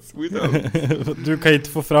don't. Du kan inte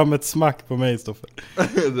få fram ett smack på mig, Stoffe.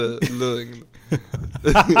 Det är lögn.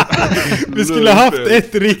 Vi skulle haft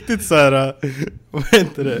ett riktigt så här, vad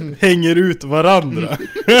heter det? Hänger ut varandra.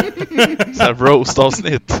 Så här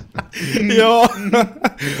roast-avsnitt. Ja.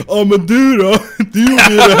 Ja, men du då? Du gjorde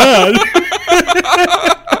ju det här.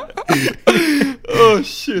 Oh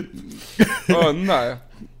shit. Nej.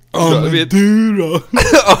 Ja, men du då?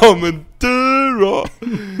 Ja, men du då?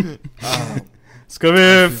 Ska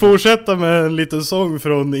vi fortsätta med en liten sång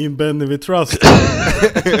från In Benny We Trust?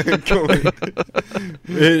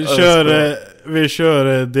 Vi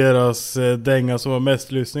kör deras dänga som har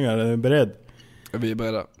mest lyssningar. Är ni beredd? Vi är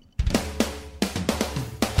beredda.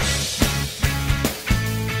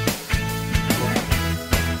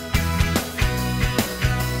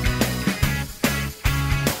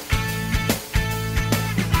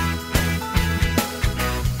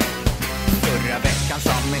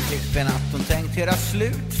 Att hon tänkte göra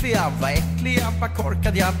slut, för jag var äcklig, jag var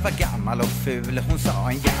korkad, jag var gammal och ful. Hon sa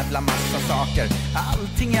en jävla massa saker,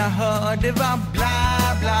 allting jag hörde var bla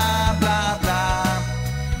bla bla bla.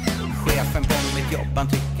 Chefen på mitt jobb, han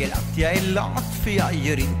tycker att jag är lat, för jag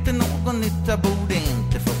gör inte någon nytta, borde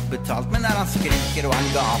inte få betalt. Men när han skriker och han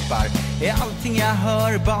gapar är allting jag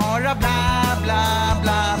hör bara bla bla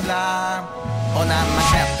bla bla. Och när man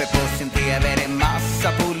knäpper på sin TV är det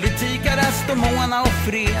massa politik. Där står Mona och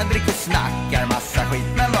Fredrik och snackar massa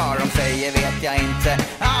skit. Men vad de säger vet jag inte.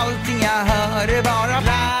 Allting jag hör är bara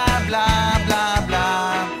bla bla bla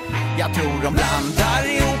bla. Jag tror de blandar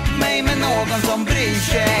ihop mig med någon som bryr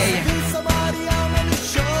sig.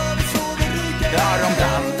 Ja, de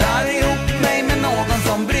blandar ihop mig med någon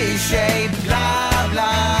som bryr sig. Bla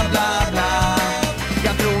bla bla bla.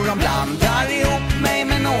 Jag tror de blandar ihop mig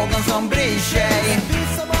med någon som bryr sig.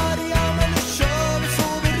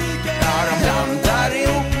 Ja, de blandar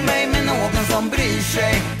ihop mig med någon som bryr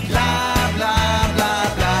sig. Bla bla bla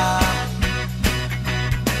bla.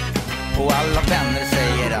 Och alla vänner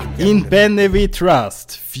säger att In Benny We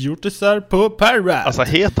Trust, fjortisar på Parrot. Alltså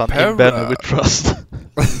heter han In Benny We Trust?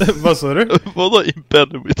 Vad sa du? Vadå In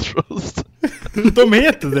Benny We Trust? De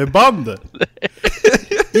heter det, bandet.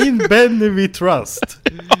 In Benny We Trust.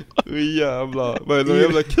 Jävlar, vad är det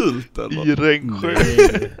jävla kult eller? I Rengsjö.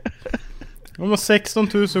 De har 16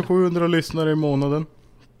 700 lyssnare i månaden.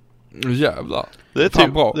 Jävlar. Det är Fan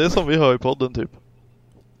typ, bra. det är som vi hör i podden typ.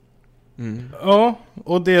 Ja,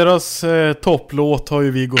 och deras topplåt har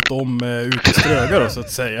ju vi gått om ut i Ströga då, så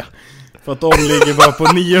att säga. För att de ligger bara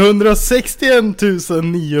på 961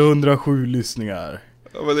 907 lyssningar.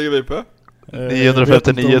 Ja, vad ligger vi på?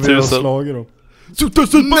 959 000.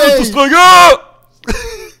 Nej!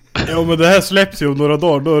 Ja, men det här släpps ju om några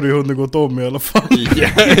dagar, då har det ju hunnit gått om i alla fall.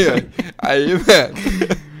 Jajamän.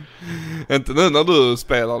 Inte nu när du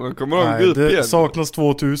spelar, nu kommer de gå upp det igen. saknas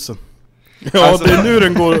 2000. Ja, Alltså, det är nu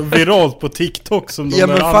den går viralt på TikTok som de Ja,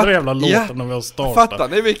 där men andra jävla låtarna vi har startat. Fattar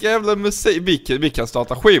ni vilka jävla musik vi kan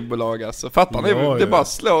starta skivbolag alltså? Fattar ni? Ja, Det ja. bara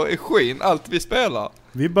slår i skinn allt vi spelar.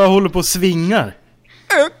 Vi bara håller på och svingar.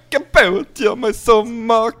 Öka båt, gör mig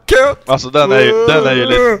sommarkåt. Alltså den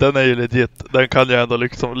är ju legit. Den kan jag ändå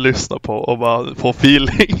liksom lyssna på och bara få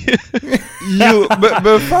feeling. Jo,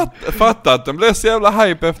 men fatta att den blev så jävla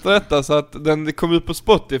hype efter detta så att den kom ut på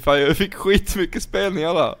Spotify och fick skitmycket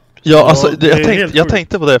spelningar där. Ja, alltså det är helt jag sjukt.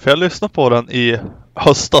 tänkte på det, för jag lyssnade på den i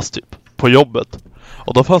höstas typ, på jobbet.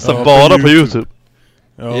 Och då fanns den Ja, bara på på YouTube.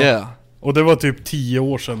 Ja. Yeah. Och det var typ 10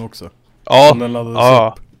 år sedan också. Ja, Som den laddades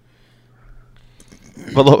ja. upp.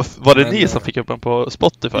 Vadå, var det Men, ni som fick upp den på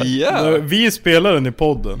Spotify? Yeah. Vi spelade den i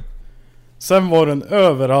podden. Sen var den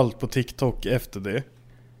överallt på TikTok efter det.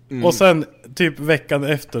 Och sen typ veckan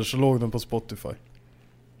efter så låg den på Spotify.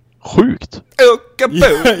 Sjukt. Öka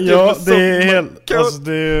båt, Ja, det är helt... Alltså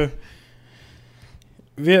det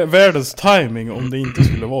är världens timing om det inte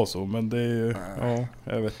skulle vara så. Men det är ju... Ja,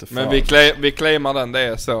 jag vet inte. Men fan. vi claimar den, det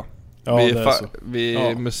är så. Ja, vi det är så. Vi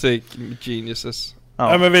Ja. musik geniuses. Ja.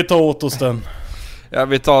 Nej, men vi tar åt oss den. Ja,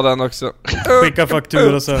 vi tar den också. Skicka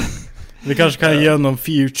faktura sen. Vi kanske kan ge någon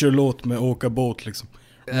future-låt med åka båt liksom.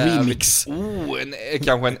 Remix.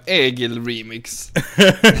 Kanske en Egil-remix.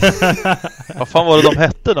 Vad fan var det de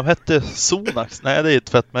hette? De hette Sonax. Nej, det är ett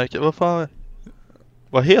tvättmärke.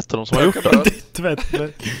 Vad heter de som har gjort det? Det är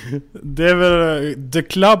tvättmärke. Det är väl The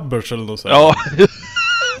Clubbers eller något sånt. Ja,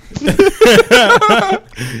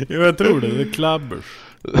 Jo, jag tror det. The Clubbers.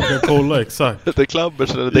 Jag kan kolla exakt. The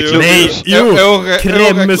Clubbers eller The Jo. Clubbers. Nej, Åre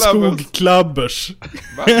Krämmeskog Clubbers.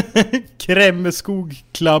 Va? Krämmeskog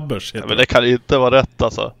Clubbers Ja, heter men det. det kan inte vara rätt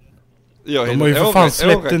alltså. De har ju för fan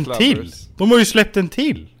släppt en till. De har ju släppt en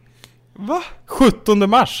till. Va? 17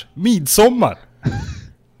 mars. Midsommar.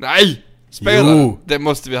 Nej! Spela! Jo. Det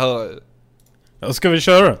måste vi höra. Ja, ska vi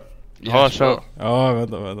köra? Ja, kör. Ja,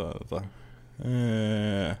 vänta.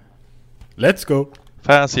 Let's go.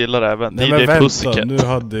 Fans gillar även Nej, DJ men vänta, Pussycat. nu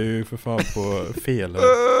hade jag ju för fan på fel här.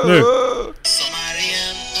 Nu. Sommar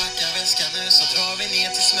igen, packa väskan nu så drar vi ner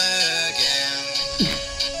till Smögen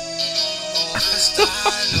och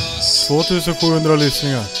festar loss. 2700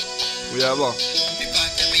 lyssningar. Jävlar. Vi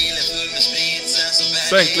packar bilen full med sprit, sen så bär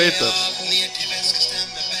Sänk vi lite. av ner till Västkustän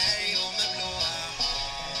med berg och med blåa.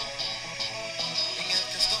 Inget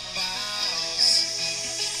kan stoppa oss.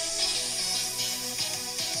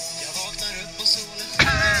 Jag vaknar upp och solen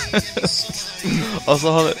skiner, midsommar.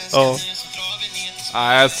 Alltså han, ja.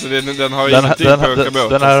 Nej, alltså den har ju Den, ingenting den, på att åka den, båt.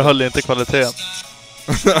 den här alltså. höll inte kvaliteten.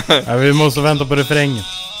 Ja, vi måste vänta på refrängen.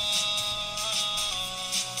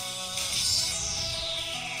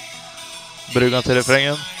 Bryggan till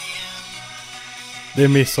refrängen. Det är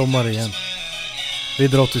midsommar igen. Vi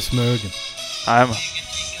drar till Smögen. Nej men.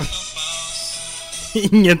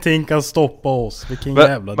 Ingenting kan stoppa oss. Vilken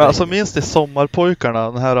jävla Men alltså minns ni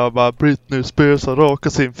Sommarpojkarna? Den här bara Britney Spears har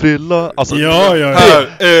rakat sin frilla. Alltså, Ja.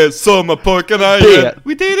 Här är sommarpojkarna Det- igen.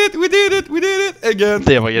 We did it again.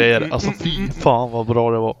 Det var grejer. Alltså fy fan vad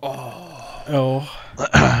bra det var. Ja.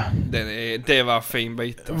 Det var fin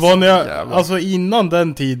bit. Alltså. Var ni, Jävlar. alltså innan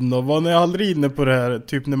den tiden då, var ni aldrig inne på det här,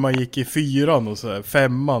 typ när man gick i 4:an och så här,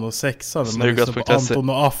 5:an och 6:an, när man lyssnade på Snyggas.se. Anton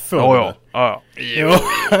och Affe och det Ja.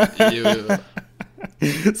 där. Jo.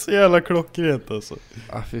 Så jävla klockrent alltså.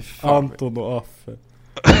 Ah, fy fan. Anton och Affe.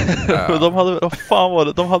 Men de hade, vad fan var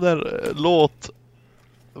det? De hade en låt.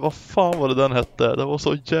 Vad fan var det den hette? Det var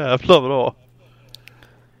så jävla bra.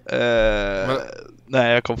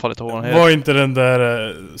 Nej, jag kommer fan inte ihåg vad den heter. Var inte den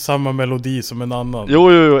där samma melodi som en annan?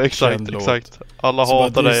 Jo, exakt, Känd låt. exakt. Alla Så bara,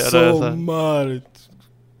 hatar det dig. är Eller så här. sommar.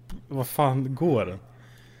 Vad fan går den?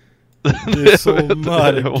 Det är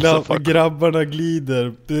sommar. Jag måste fan- Grabbarna glider.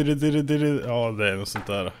 Ja, det är något sånt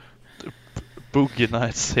där. Boogie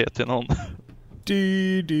Nights heter någon.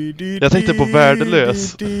 Jag tänkte på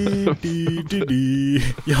Värdelös.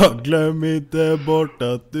 Jag glöm inte bort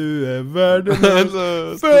att du är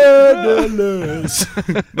värdelös. Värdelös.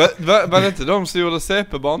 Var det inte de som gjorde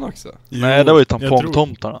CP-barn också? Nej, det var ju jag tror-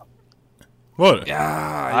 tampongtomtarna. Var det?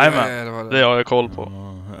 Nej, men det var det har jag koll på.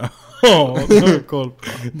 Ja, det har jag koll på.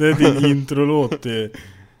 Det är din introlåt till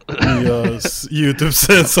nya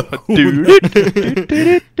YouTube-sensation.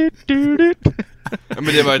 Ja,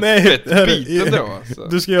 men det var ett fett bit ändå alltså.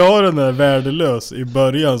 Du ska ju ha den där värdelös i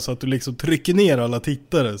början så att du liksom trycker ner alla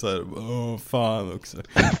tittare så här. Åh fan också.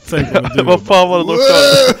 Sen kommer du. Vad fan var det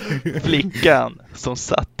då? Flickan som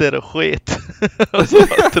satt där och sket. Och så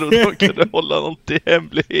jag trodde hon kunde hålla någonting i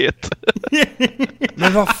hemlighet.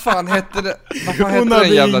 Men vad fan hette det? Vad fan hette Hon den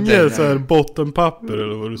hade jävla ingen dängan? så här bottenpapper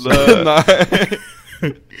eller vad du sa. Nej.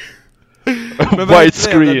 Men vad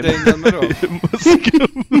hette den jävla dängan med då?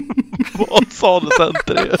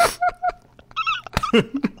 Matsalecenter är.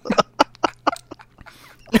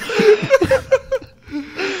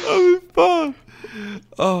 Fan.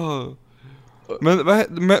 Men vad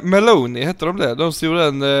hette Meloni, hette de det? De som gjorde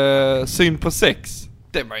en syn på sex.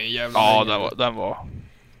 Det var ju en jävla Ja, den var.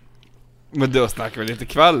 Men då snackar vi lite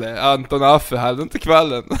kvalle. Anton Affe hade inte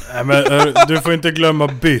kvallen. Nej men du får inte glömma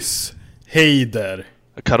Byss. Heider.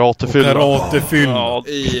 Karatefylla. Karatefylla. Ja.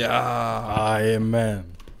 Ja. Jajamän.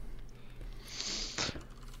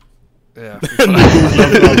 Ja.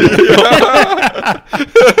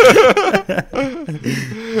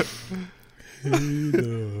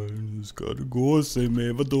 Nu ska du gå sig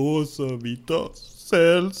med vadå så vi tar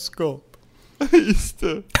sällskap. Just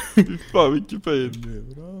det. Fy fan vilken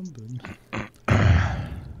fin.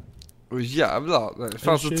 Åh jävlar. Det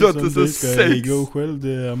fanns det 2006. Och själv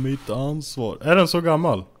det är mitt ansvar. Är den så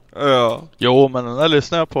gammal? Ja. Jo, men den där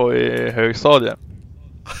lyssnar jag på i högstadiet.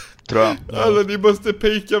 Tror jag. Alla ni måste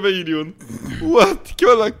pika videon. What?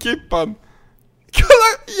 Kolla Kippan. Kolla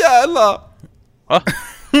jävlar. Va?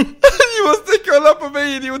 Ni måste kolla på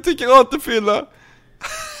videon till karatefylla.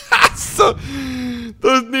 Alltså. Då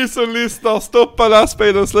ni som lyssnar, stoppa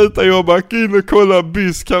lastbilen, sluta jobba. Gå in och kolla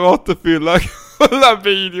Byss karatefylla. Kolla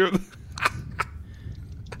videon.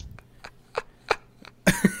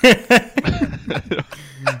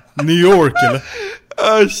 New York eller?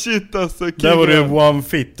 Ah shit alltså. Där var det en one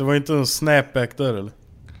fit. Det var inte en snapback där eller?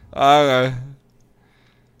 Nej.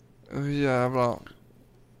 Jävlar.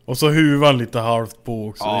 Och så huvan lite halvt på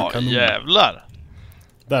också. Ja, jävlar.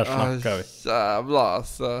 Där snackar vi. Jävlar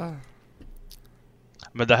alltså.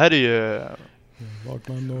 Men det här är ju...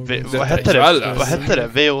 Vad hette det? Vad hette det?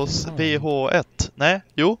 VH1? Nej,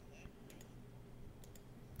 jo.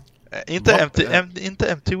 Inte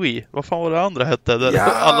MTV. Vad fan var det andra hette? Där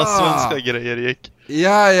alla svenska grejer gick.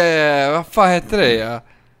 Ja. Vad fan hette det? Ja.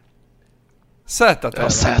 Z-TV. Ja,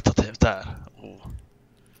 Z-TV där.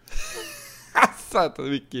 Z-TV,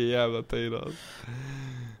 vilken jävla tid alltså.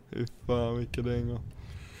 Fy fan, vilka dängor.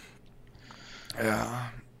 Ja.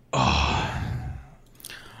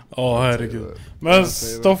 Ja, herregud. Men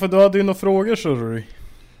Stoffe, du hade ju några frågor så du.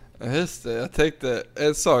 Just det, jag tänkte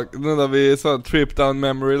en sak. Nu när vi är sån trip down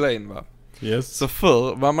memory lane va? Yes. Så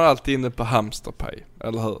förr var man alltid inne på Hamsterpaj,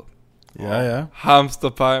 eller hur? Ja.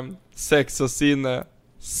 Hamsterpaj, sex och sinne,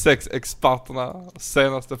 sexexperterna,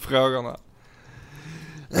 senaste frågorna.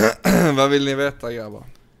 Vad vill ni veta grabbar?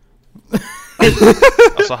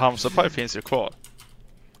 Alltså Hamsterpaj finns ju kvar.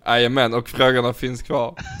 Jajamän, och frågorna finns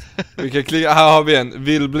kvar. Vi kan klicka, här har vi en,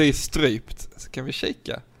 vill bli strypt. Så kan vi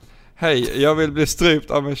kika. Hej, jag vill bli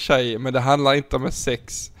strypt av en tjej, men det handlar inte om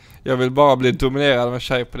sex. Jag vill bara bli dominerad av en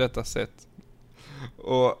tjej på detta sätt.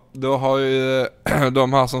 Och då har ju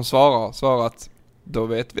de här som svarat, då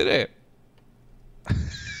vet vi det.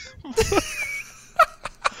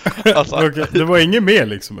 Alltså, Okay, det var inget mer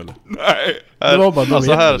liksom eller? Nej. Det var bara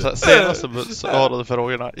alltså här, senaste svarade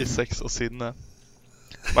frågorna i sex och sinne.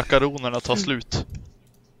 Makaronerna tar slut.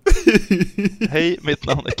 Hej, mitt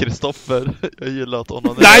namn är Kristoffer. Jag gillar att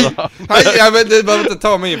onanera. Nej, jag vet, du behöver inte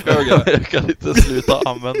ta min fråga. Jag kan inte sluta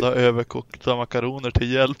använda överkokta makaroner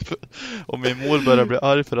till hjälp. Och min mor börjar bli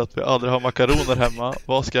arg för att vi aldrig har makaroner hemma.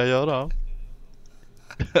 Vad ska jag göra?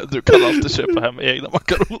 Du kan alltid köpa hem egna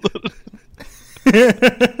makaroner.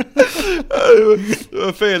 Det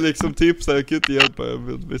var Felix som tipsade, jag kunde inte hjälpa. Jag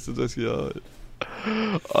visste inte vad jag skulle göra.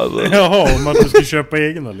 Alltså. Jaha, om att du ska köpa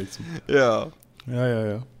egna liksom. Ja.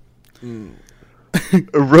 Ja.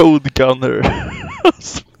 Roadgunner.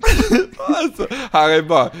 Alltså, här är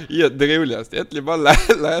bara det roligaste. Egentligen bara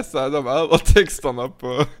läsa de övertexterna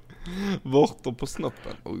på vårtor på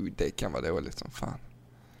snoppen. Oj, det kan vara dåligt som fan.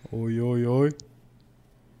 Oj.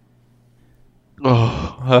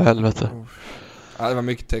 Helvete. Ja, det var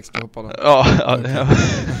mycket text, jag hoppar där. Ja.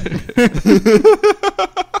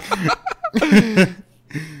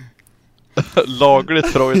 Lagligt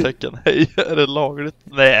frågetecken. Hej, är det lagligt?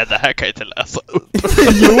 Nej, det här kan jag inte läsa upp.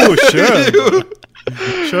 Jo,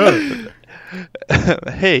 kör.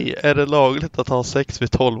 Hej, är det lagligt att ha sex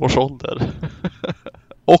vid 12 års ålder?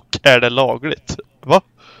 Och är det lagligt? Va?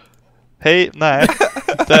 Hej, nej,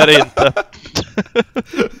 det är det inte.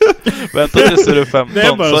 Vänta tills du är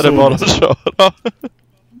 15 så är det bara att köra.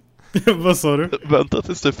 Vad sa du? Vänta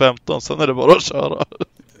tills du är 15, sen är det bara att köra.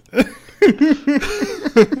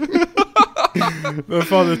 Men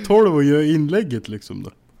fan, är 12 och gör inlägget liksom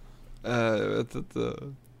då? Jag vet inte.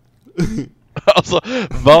 Alltså,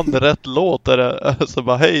 vann rätt låt är det. Alltså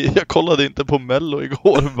bara, hej, jag kollade inte på Mello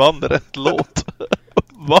igår. Vann rätt låt.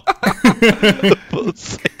 Va? På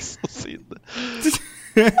sex och sinne.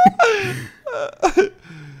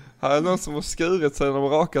 Här är någon som har skurit sig när de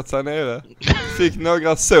rakat sig nere. Fick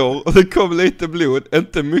några sår och det kom lite blod.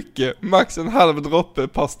 Inte mycket. Max en halv droppe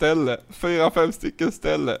per ställe. 4-5 stycken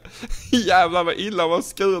ställe. Jävlar vad illa man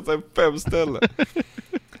skurit sig på 5 ställen.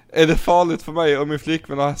 Är det farligt för mig om min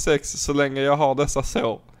flickvän har sex så länge jag har dessa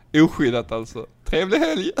sår? Oskyddat alltså. Trevlig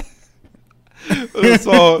helg. Och då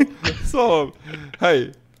sa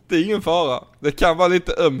hej, det är ingen fara. Det kan vara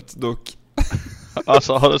lite ömt dock.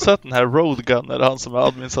 Alltså, har du sett den här Roadgunner? Han som är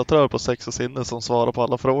administratör på Sex och sinne som svarar på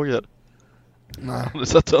alla frågor. Nej. Har du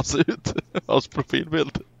sett hur han ser ut? Hans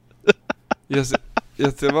profilbild. Jag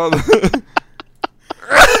ser vad...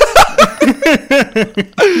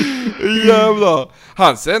 Jävlar.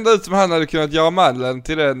 Han ser ändå ut som han hade kunnat göra mandeln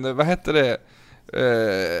till den, vad hette det?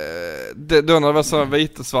 Då när det var sådana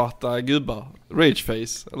vita svarta gubbar.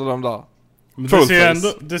 Rageface, eller de där. Men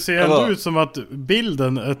det ser ändå ut som att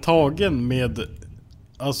bilden är tagen med,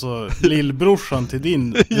 alltså, lillbrorsan till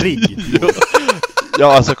din rigg.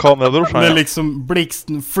 Ja, alltså kamerabrorsan. När liksom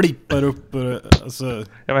blixten flippar upp, alltså.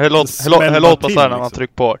 Ja, men hur låt på såhär när man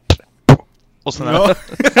trycker på. Och sen ja.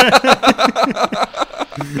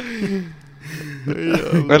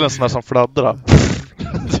 Eller en sån här som fladdrar.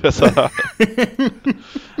 Det är såhär.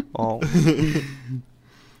 Ja.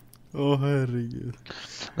 Åh herregud.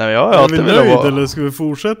 Nej, men jag har alltid velat vara... eller ska vi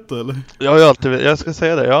fortsätta eller? Jag ska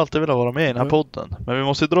säga det, jag har alltid velat vara med i den här podden. Men vi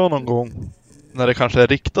måste dra någon gång när det kanske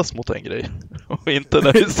riktas mot en grej. Och inte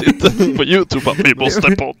när vi sitter på YouTube att vi måste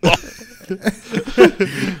podda.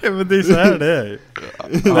 Ja, men det är så här det är.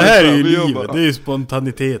 Det här är ju livet, det är ju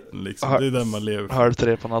spontaniteten liksom. Det är den man lever för.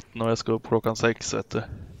 2:30 på natten och jag ska upp 6:00, vet du.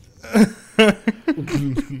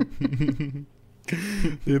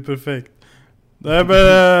 Det är perfekt. Nej,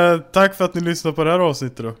 men tack för att ni lyssnar på det här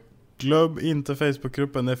avsnittet då. Glöm inte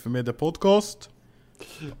Facebookgruppen FM Media Podcast.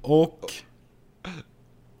 Och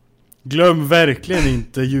glöm verkligen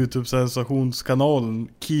inte YouTube-sensationskanalen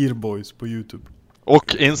Keerboys på YouTube.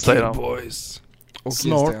 Och Instagram. Boys. Och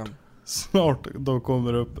Snart då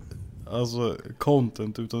kommer det upp, alltså,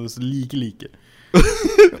 content utan det lika.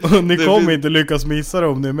 Och ni kommer inte lyckas missa det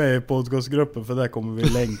om ni är med i podcastgruppen, för där kommer vi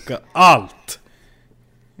länka allt.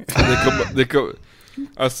 Det kommer,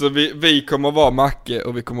 alltså vi kommer vara Macke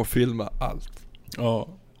och vi kommer filma allt. Ja.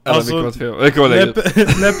 Alltså,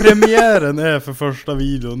 när premiären är för första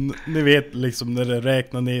videon, ni vet liksom när det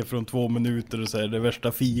räknar ner från 2 minuter och så är det värsta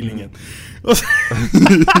feelingen. Och så,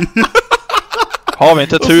 har vi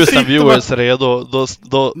inte 1000 viewers redo,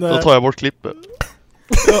 då tar jag bort klippet.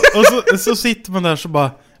 Ja, och så sitter man där så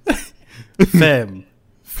bara 5,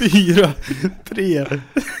 4, 3,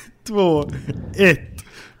 2, 1.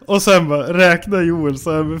 Och sen bara räknar Joel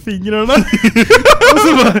så här med fingrarna. Och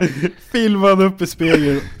så bara filmar han upp i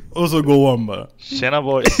spegeln. Och så går han bara. Tjena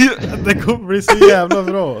boy. Det kommer bli så jävla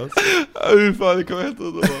bra alltså. Hur fan, det kommer helt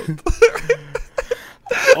underbart.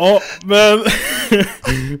 Ja, men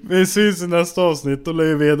vi syns i nästa avsnitt. Och lär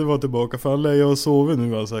ju Vede vara tillbaka, för han lär ju ha sovit nu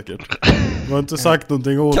va, säkert. Jag har inte sagt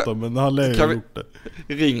någonting åt honom, men han lär ju ha gjort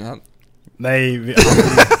det. Ring han. Nej, vi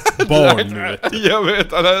barn nu vet du. Jag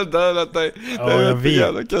vet, han har dödat dig. Ja, det är jag vet.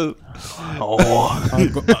 Jävla kul.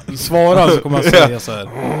 Han svarar så kommer han säga så här: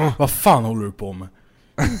 vad fan håller du på med?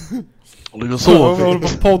 Du så jag håller på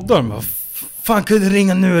podden. Vad fan, kan du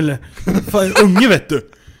ringa nu eller? Fan, unge vet du.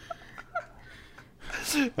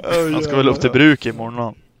 Han ska väl upp till bruk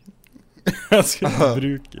imorgon. Jag ska upp till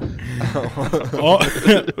bruk. Ja,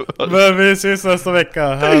 men vi ses nästa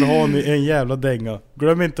vecka. Här har ni en jävla dänga.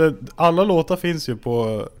 Glöm inte, alla låtar finns ju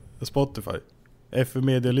på Spotify. FM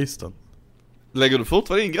Media-listan. Lägger du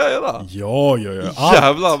fortfarande in grejer där? Ja.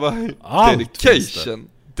 Jävlar vad dedication.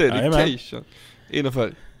 Dedication.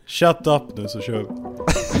 Innanför. Shut up nu så kör vi.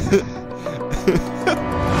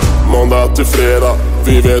 Måndag till fredag,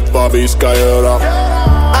 vi vet vad vi ska göra.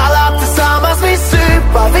 Alla tillsammans vi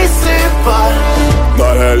supar.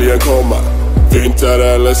 När helgen kommer, vinter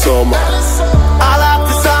eller sommar. Alla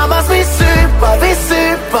tillsammans vi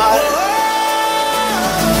supar.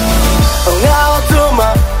 Unga och dumma,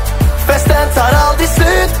 festen tar aldrig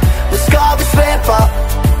slut. Nu ska vi svepa,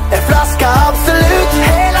 en flaska absolut.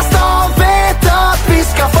 Hela stan vet att vi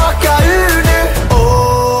ska fucka ur nu.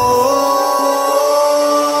 Oh.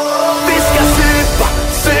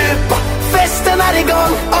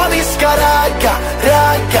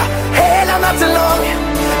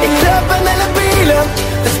 klubben eller bilen,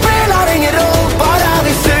 det spelar ingen roll. Bara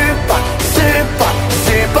vi supar, supar,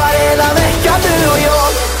 supar hela veckan, du och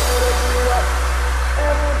jag.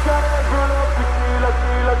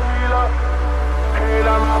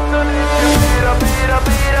 Hela natten bira, bira,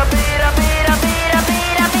 bira, bira, bira, bira,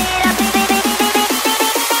 bira, bira,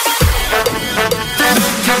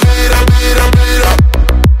 bira, bira, bira.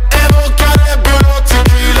 Evoca Red Bull och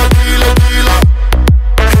tequila, tequila, tequila.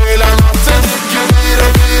 Hela natten bira,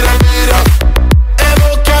 bira, bira.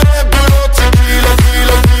 Evoca Red Bull och tequila,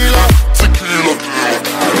 tequila, tequila,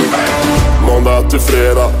 tequila. Måndag till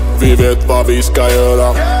fredag, vi vet vad vi ska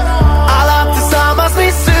göra. Alla tillsammans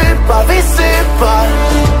vi supar, vi supar.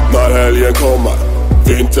 När helgen kommer,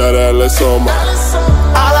 vinter eller sommar.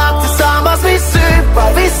 Alla tillsammans vi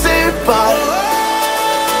supar, vi supar.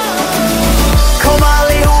 Kom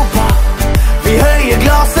allihopa, vi höjer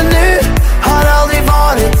glasen nu. Har aldrig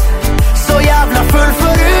varit så jävla full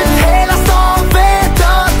förut. Hela stan vet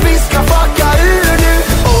att vi ska fucka ur nu.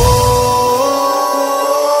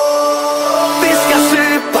 Vi ska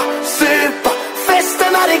supa, supa.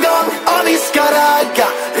 Festen är igång och vi ska ragga,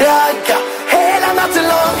 ragga hela natten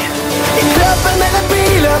lång. I klubben eller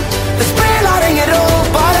bilen, det spelar ingen roll.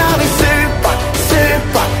 Bara vi supar,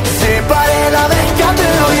 supar, supar hela veckan, du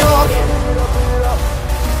och jag.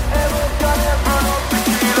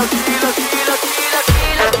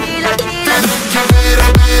 Bira,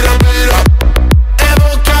 bira, bira.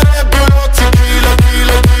 Evoca Red Bull och tequila,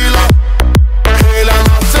 tequila, tequila. Hela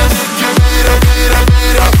natten bira, bira,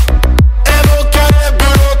 bira. Evoca Red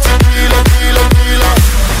Bull och tequila, tequila,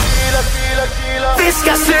 tequila. Vi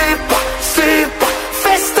ska supa, supa.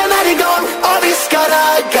 Festen är igång och vi ska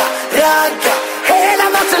ragga, ragga hela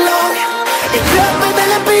natten lång. I klubben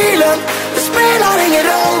eller bilen, det spelar ingen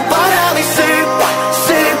roll. Bara vi supar,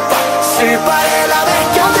 supar, supar hela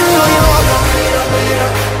veckan, du och jag.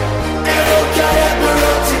 Evoca Red Bull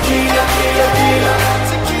och tequila, tequila,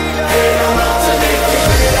 tequila. Hela natten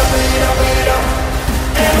bira, bira, bira.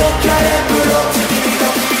 Evoca Red Bull och tequila,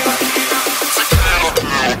 tequila, tequila.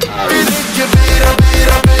 Vi dricker bira,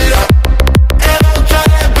 bira, bira. Evoca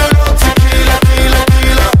Red Bull och tequila, tequila,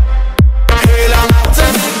 tequila. Hela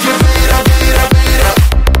natten bira, bira, bira.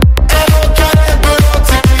 Evoca Red Bull och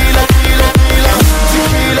tequila, tequila, tequila.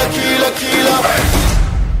 Tequila, tequila, tequila.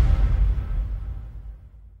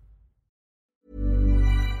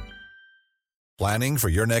 Planning for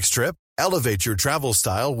your next trip? Elevate your travel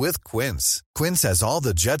style with Quince. Quince has all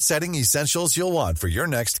the jet-setting essentials you'll want for your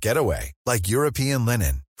next getaway, like European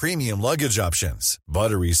linen, premium luggage options,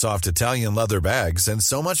 buttery soft Italian leather bags, and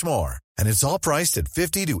so much more. And it's all priced at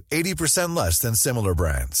 50 to 80% less than similar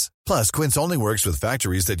brands. Plus, Quince only works with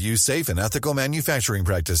factories that use safe and ethical manufacturing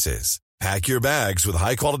practices. Pack your bags with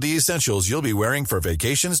high-quality essentials you'll be wearing for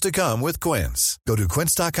vacations to come with Quince. Go to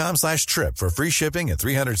quince.com/trip for free shipping and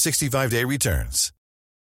 365-day returns.